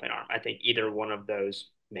elite bullpen arm, I think either one of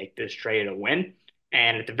those make this trade a win.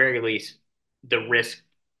 And at the very least, the risk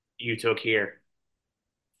you took here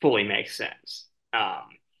fully makes sense.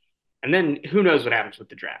 And then who knows what happens with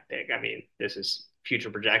the draft pick? I mean, this is future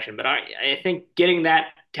projection, but I think getting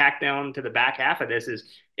that tacked down to the back half of this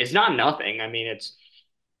is not nothing. I mean,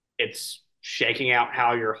 it's shaking out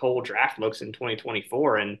how your whole draft looks in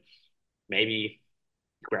 2024, and maybe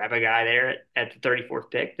grab a guy there at the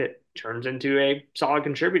 34th pick that turns into a solid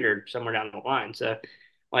contributor somewhere down the line. So,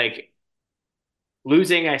 like,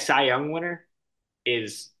 losing a Cy Young winner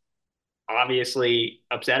is obviously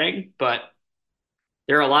upsetting, but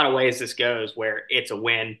there are a lot of ways this goes where it's a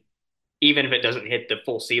win, even if it doesn't hit the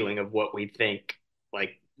full ceiling of what we think,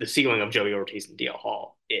 like the ceiling of Joey Ortiz and DL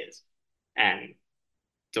Hall is. And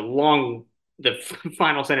the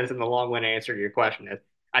final sentence in the long-winded answer to your question is,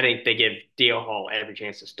 I think they give DL Hall every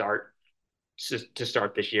chance to start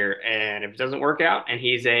this year. And if it doesn't work out, and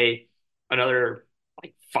he's another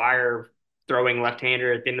like fire throwing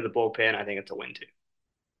left-hander at the end of the bullpen, I think it's a win too.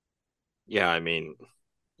 Yeah, I mean,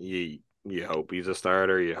 you hope he's a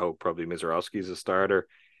starter. You hope probably Mizorowski's a starter.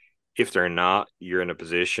 If they're not, you're in a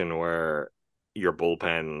position where your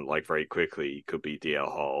bullpen, like, very quickly could be DL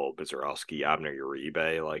Hall, Mizorowski, Abner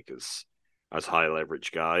Uribe, like, as high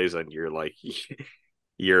leverage guys, and you're like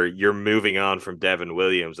you're moving on from Devin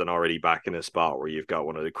Williams and already back in a spot where you've got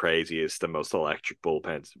one of the craziest and most electric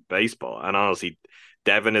bullpens in baseball. And honestly,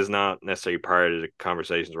 Devin is not necessarily part of the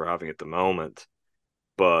conversations we're having at the moment,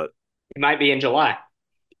 but it might be in July.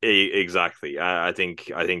 Exactly. I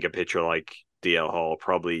think a pitcher like DL Hall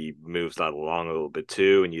probably moves that along a little bit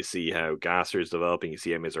too, and you see how Gasser is developing, you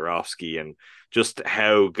see how Mizorowski, and just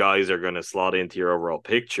how guys are going to slot into your overall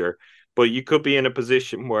picture. But you could be in a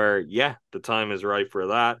position where, yeah, the time is right for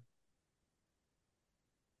that.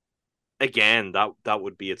 Again, that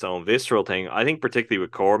would be its own visceral thing. I think particularly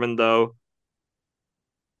with Corbin, though,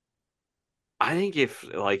 I think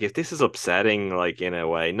if this is upsetting, like, in a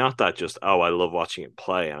way, not that just, oh, I love watching him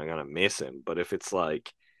play and I'm gonna miss him, but if it's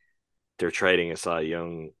like they're trading a Cy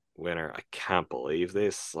Young winner, I can't believe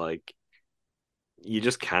this. Like, you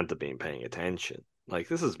just can't have been paying attention. Like,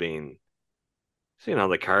 this has been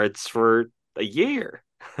on the cards for a year.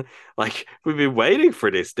 Like, we've been waiting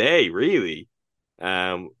for this day, really.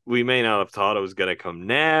 We may not have thought it was gonna come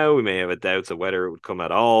now. We may have a doubts of whether it would come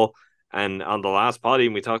at all. And on the last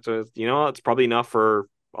podium, we talked about, it's probably not for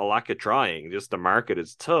a lack of trying. Just the market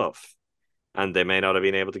is tough. And they may not have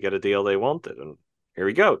been able to get a deal they wanted. And here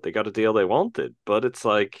we go. They got a deal they wanted. But it's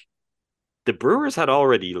like the Brewers had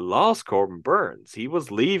already lost Corbin Burnes. He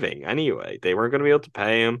was leaving anyway. They weren't going to be able to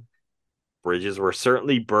pay him. Bridges were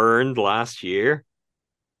certainly burned last year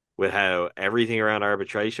with how everything around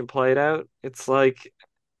arbitration played out. It's like,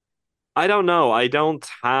 I don't know. I don't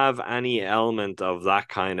have any element of that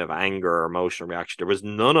kind of anger or emotional reaction. There was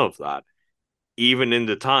none of that, even in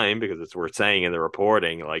the time, because it's worth saying in the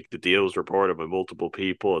reporting, like, the deal was reported by multiple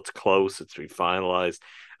people. It's close. It's been finalized.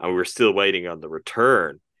 And we were still waiting on the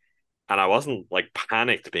return. And I wasn't, like,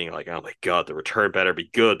 panicked being like, oh my God, the return better be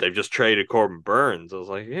good. They've just traded Corbin Burnes. I was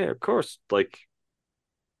like, yeah, of course. Like,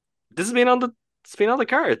 this has been it's been on the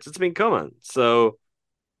cards. It's been coming. So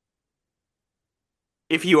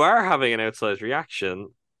if you are having an outsized reaction,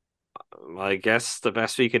 I guess the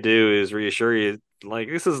best we can do is reassure you, like,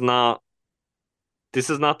 this is not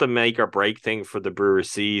the make or break thing for the Brewers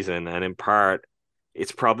season. And in part,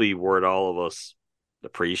 it's probably worth all of us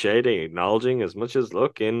appreciating, acknowledging, as much as,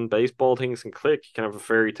 look, in baseball, things can click. You can have a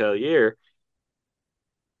fairy tale year.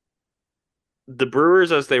 The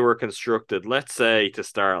Brewers, as they were constructed, let's say to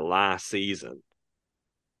start last season,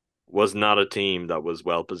 was not a team that was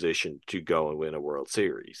well positioned to go and win a World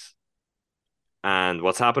Series. And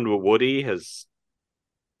what's happened with Woody has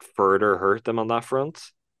further hurt them on that front.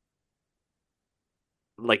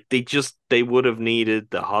 Like, they would have needed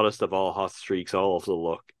the hottest of all hot streaks all of the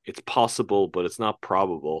luck. It's possible, but it's not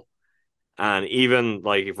probable. And even,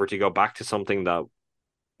 like, if we're to go back to something that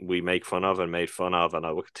we make fun of and made fun of, and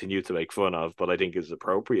I will continue to make fun of, but I think is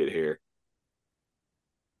appropriate here.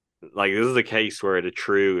 Like, this is a case where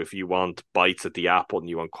if you want bites at the apple and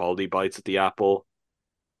you want quality bites at the apple,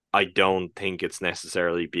 I don't think it's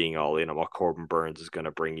necessarily being all in on what Corbin Burnes is going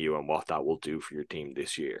to bring you and what that will do for your team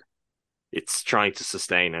this year. It's trying to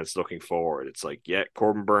sustain and it's looking forward. It's like, yeah,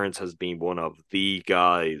 Corbin Burnes has been one of the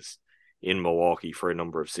guys in Milwaukee for a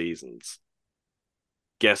number of seasons.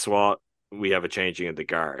 Guess what? We have a changing of the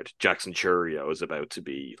guard. Jackson Chourio is about to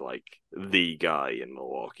be, like, the guy in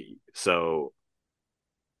Milwaukee. So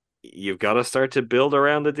you've got to start to build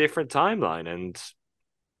around a different timeline and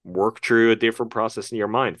work through a different process in your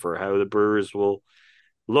mind for how the Brewers will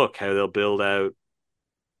look, how they'll build out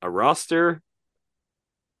a roster,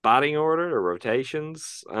 batting order, or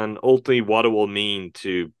rotations, and ultimately what it will mean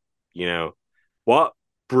to, what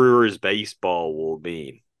Brewers baseball will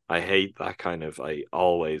mean. I hate that kind of,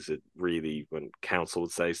 it really, when counsel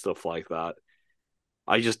would say stuff like that,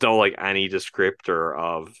 I just don't like any descriptor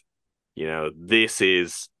of, this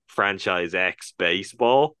is franchise X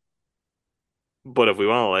baseball. But if we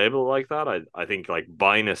want to label it like that, I think like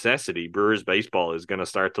by necessity, Brewers baseball is going to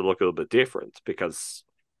start to look a little bit different because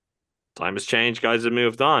time has changed. Guys have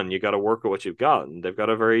moved on. You got to work with what you've got, and they've got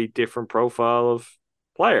a very different profile of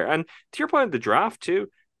player. And to your point, the draft too,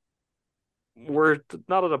 we're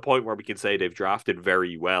not at a point where we can say they've drafted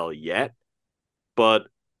very well yet, but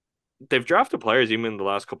they've drafted players even in the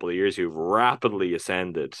last couple of years who've rapidly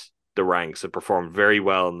ascended the ranks and performed very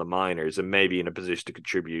well in the minors and maybe in a position to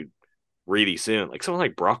contribute really soon. Like someone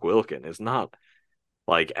like Brock Wilken is not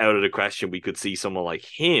like out of the question. We could see someone like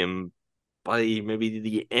him by maybe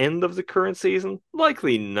the end of the current season.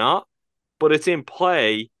 Likely not, but it's in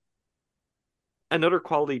play. Another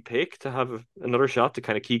quality pick to have another shot to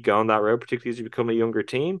kind of keep going that road, particularly as you become a younger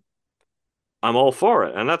team. I'm all for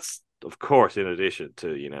it. And that's, of course, in addition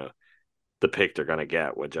to, the pick they're going to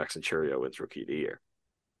get when Jackson Chourio wins Rookie of the Year.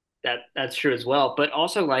 That's true as well. But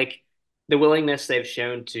also like the willingness they've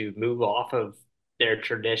shown to move off of their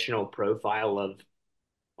traditional profile of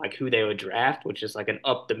like who they would draft, which is like an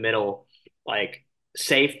up the middle, like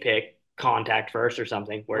safe pick, contact first or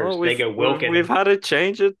something, whereas they go Wilken. We've had a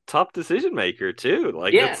change of top decision maker too.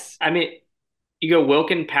 Like, yeah, I mean, you go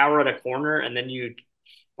Wilken, power at a corner, and then you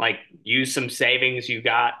like use some savings you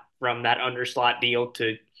got from that underslot deal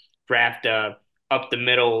to draft a up the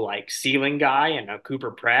middle like ceiling guy and a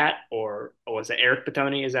Cooper Pratt or was it Eric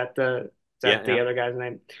Petoni? Is that the other guy's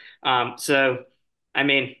name? So I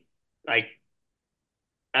mean, like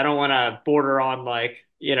I don't want to border on like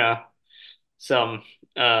some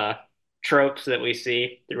tropes that we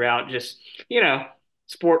see throughout just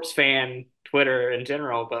sports fan Twitter in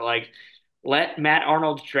general, but like let Matt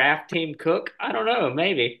Arnold's draft team cook. I don't know,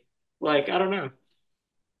 maybe like I don't know.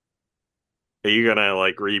 Are you gonna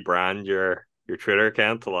like rebrand your Twitter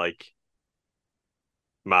account to like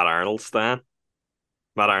Matt Arnold Stan?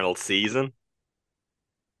 Matt Arnold season?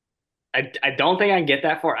 I don't think I can get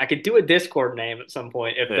that far. I could do a Discord name at some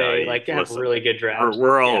point if they have really good drafts.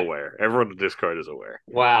 We're all aware. Everyone in Discord is aware.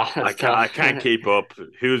 Wow, I can't keep up.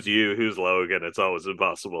 Who's you? Who's Logan? It's always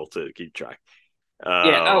impossible to keep track.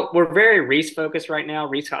 We're very Reese focused right now.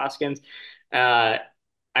 Reese Hoskins.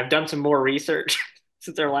 I've done some more research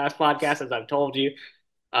since our last podcast, as I've told you.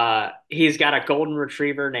 He's got a golden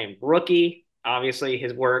retriever named Rookie. Obviously,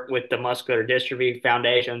 his work with the Muscular Dystrophy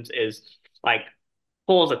Foundations is like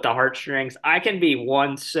pulls at the heartstrings. I can be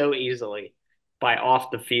won so easily by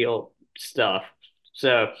off the field stuff.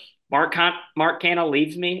 So Mark Canha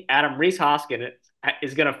leaves me. Adam Reese Hoskins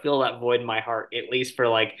is going to fill that void in my heart, at least for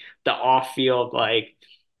like the off field. Like,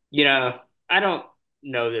 I don't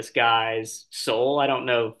know this guy's soul. I don't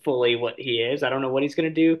know fully what he is. I don't know what he's going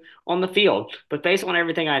to do on the field. But based on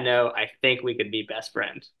everything I know, I think we could be best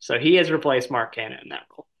friends. So he has replaced Mark Canha in that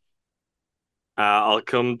role. I'll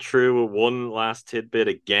come through with one last tidbit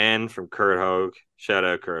again from Kurt Hogue. Shout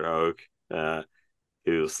out Kurt Hogue,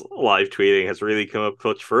 whose live tweeting has really come up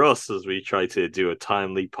clutch for us as we try to do a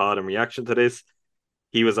timely pod in reaction to this.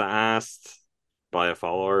 He was asked by a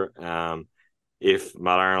follower if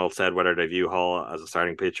Matt Arnold said whether they view Hall as a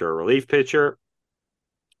starting pitcher or relief pitcher.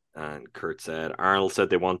 And Kurt said, Arnold said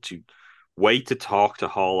they want to wait to talk to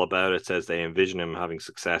Hall about it, says they envision him having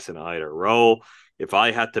success in either role. If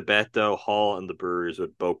I had to bet, though, Hall and the Brewers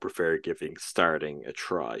would both prefer giving starting a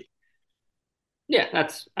try. Yeah,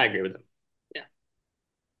 I agree with him. Yeah.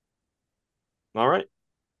 All right.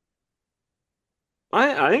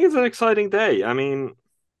 I think it's an exciting day. I mean,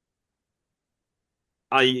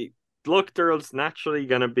 there's naturally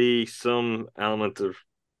going to be some element of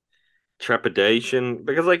trepidation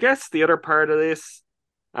because I guess the other part of this,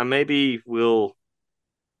 and maybe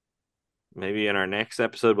in our next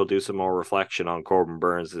episode, we'll do some more reflection on Corbin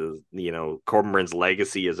Burnes'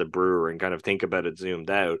 legacy as a Brewer and kind of think about it zoomed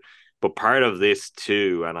out. But part of this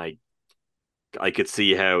too, and I could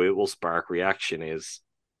see how it will spark reaction, is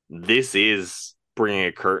this is bringing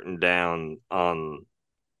a curtain down on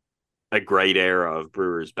a great era of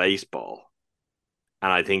Brewers baseball.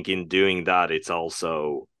 And I think in doing that, it's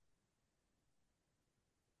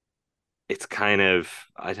kind of,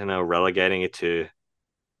 I don't know, relegating it to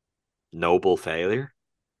noble failure,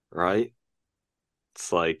 right?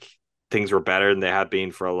 It's like things were better than they had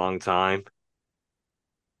been for a long time.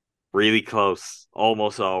 Really close,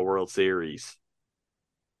 almost all World Series.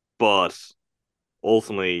 But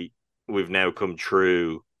ultimately, we've now come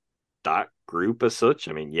through that group as such.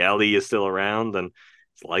 I mean, Yelly is still around and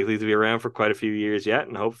it's likely to be around for quite a few years yet,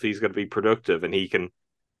 and hopefully he's going to be productive and he can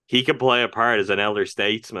play a part as an elder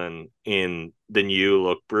statesman in the new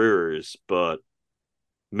look Brewers. But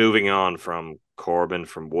moving on from Corbin,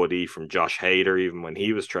 from Woody, from Josh Hader, even when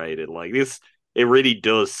he was traded, like this it really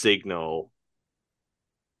does signal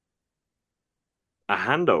a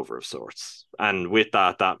handover of sorts. And with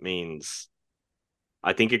that, that means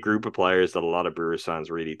I think a group of players that a lot of Brewers fans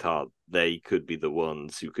really thought they could be the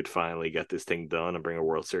ones who could finally get this thing done and bring a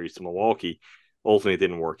World Series to Milwaukee ultimately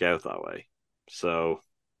didn't work out that way. So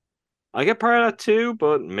I get part of that too,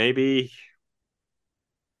 but maybe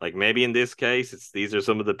in this case, these are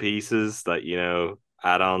some of the pieces that,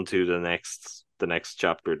 add on to the next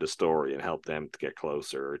chapter of the story and help them to get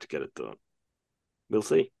closer or to get it done. We'll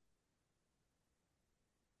see.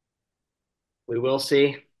 We will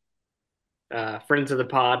see. Friends of the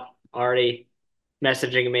pod already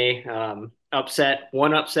messaging me. Upset,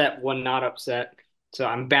 one not upset. So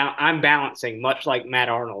I'm balancing, much like Matt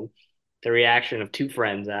Arnold, the reaction of two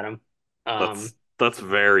friends at him. That's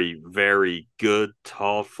very, very good,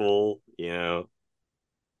 thoughtful. You're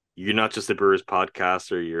not just a Brewers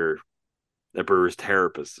podcaster, you're a Brewers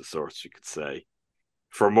therapist of sorts, you could say.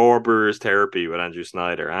 For more Brewers therapy with Andrew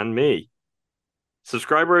Snyder and me,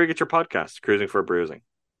 subscribe where you get your podcast, Cruising for Bruising.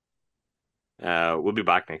 We'll be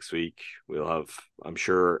back next week. We'll have, I'm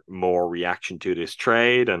sure, more reaction to this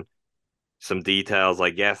trade and some details,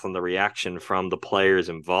 I guess, on the reaction from the players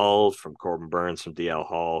involved, from Corbin Burnes, from DL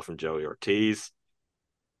Hall, from Joey Ortiz.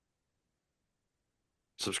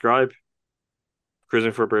 Subscribe.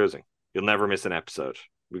 Cruising for Bruising. You'll never miss an episode.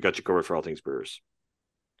 We got you covered for all things Brewers.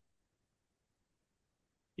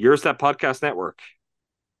 Eurostep Podcast Network.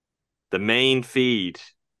 The main feed,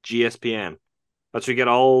 GSPN. That's where you get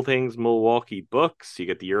all things Milwaukee Bucks. You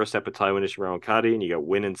get the Eurostep with Tywin Ishimaro Caddy, and you get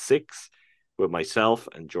Win in 6 with myself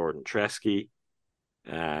and Jordan Tresky.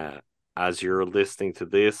 As you're listening to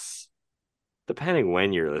this, depending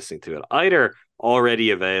when you're listening to it, either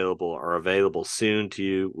already available or available soon to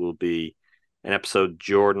you will be an episode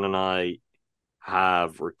Jordan and I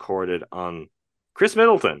have recorded on Chris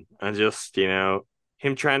Middleton and just,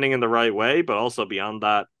 him trending in the right way, but also beyond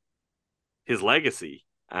that, his legacy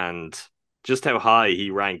and just how high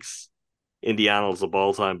he ranks in the annals of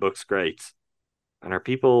all-time Bucks greats. And are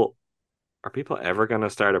people ever going to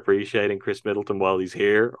start appreciating Chris Middleton while he's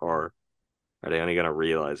here, or are they only going to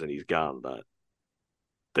realize when he's gone that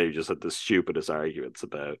they just had the stupidest arguments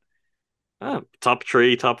about top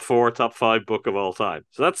 3, top 4, top 5 book of all time?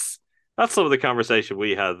 So that's some of the conversation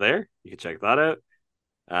we had there. You can check that out.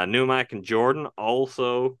 Numac and Jordan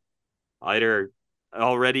also either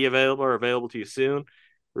already available or available to you soon.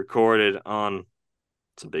 Recorded on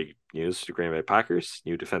some big news for the Green Bay Packers,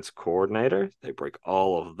 new defensive coordinator. They break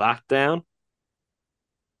all of that down.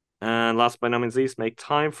 And last but not means least, make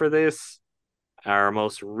time for this. Our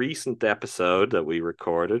most recent episode that we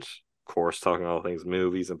recorded, of course, talking all things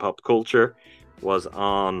movies and pop culture, was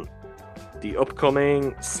on the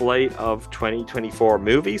upcoming slate of 2024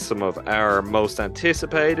 movies, some of our most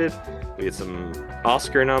anticipated. We had some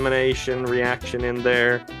Oscar nomination reaction in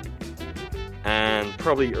there. And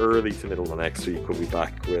probably early to middle of next week, we'll be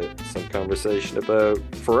back with some conversation about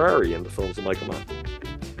Ferrari and the films of Michael Mann.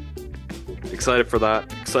 Excited for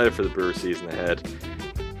that. Excited for the Brewer season ahead.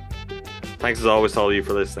 Thanks as always to all of you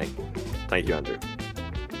for listening. Thank you, Andrew.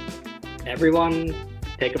 Everyone,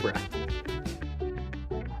 take a breath.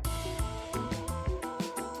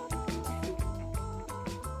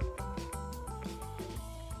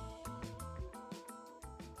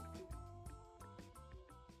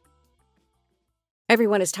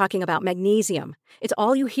 Everyone is talking about magnesium. It's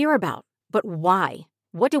all you hear about. But why?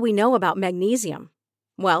 What do we know about magnesium?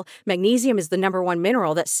 Well, magnesium is the #1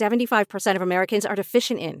 mineral that 75% of Americans are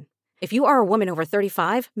deficient in. If you are a woman over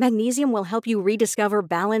 35, magnesium will help you rediscover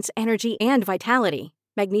balance, energy, and vitality.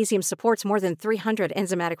 Magnesium supports more than 300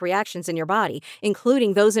 enzymatic reactions in your body,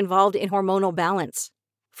 including those involved in hormonal balance.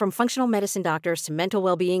 From functional medicine doctors to mental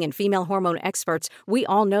well-being and female hormone experts, we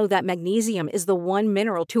all know that magnesium is the one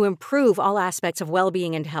mineral to improve all aspects of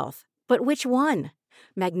well-being and health. But which one?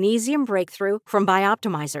 Magnesium Breakthrough from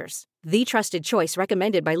Bioptimizers, the trusted choice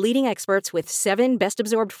recommended by leading experts with 7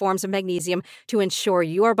 best-absorbed forms of magnesium to ensure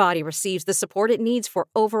your body receives the support it needs for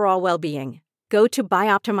overall well-being. Go to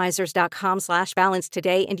bioptimizers.com/balance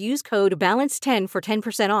today and use code BALANCE10 for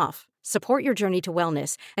 10% off. Support your journey to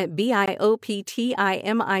wellness at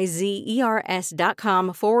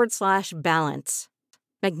bioptimizers.com/balance.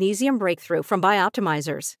 Magnesium Breakthrough from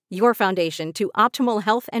Bioptimizers, your foundation to optimal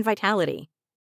health and vitality.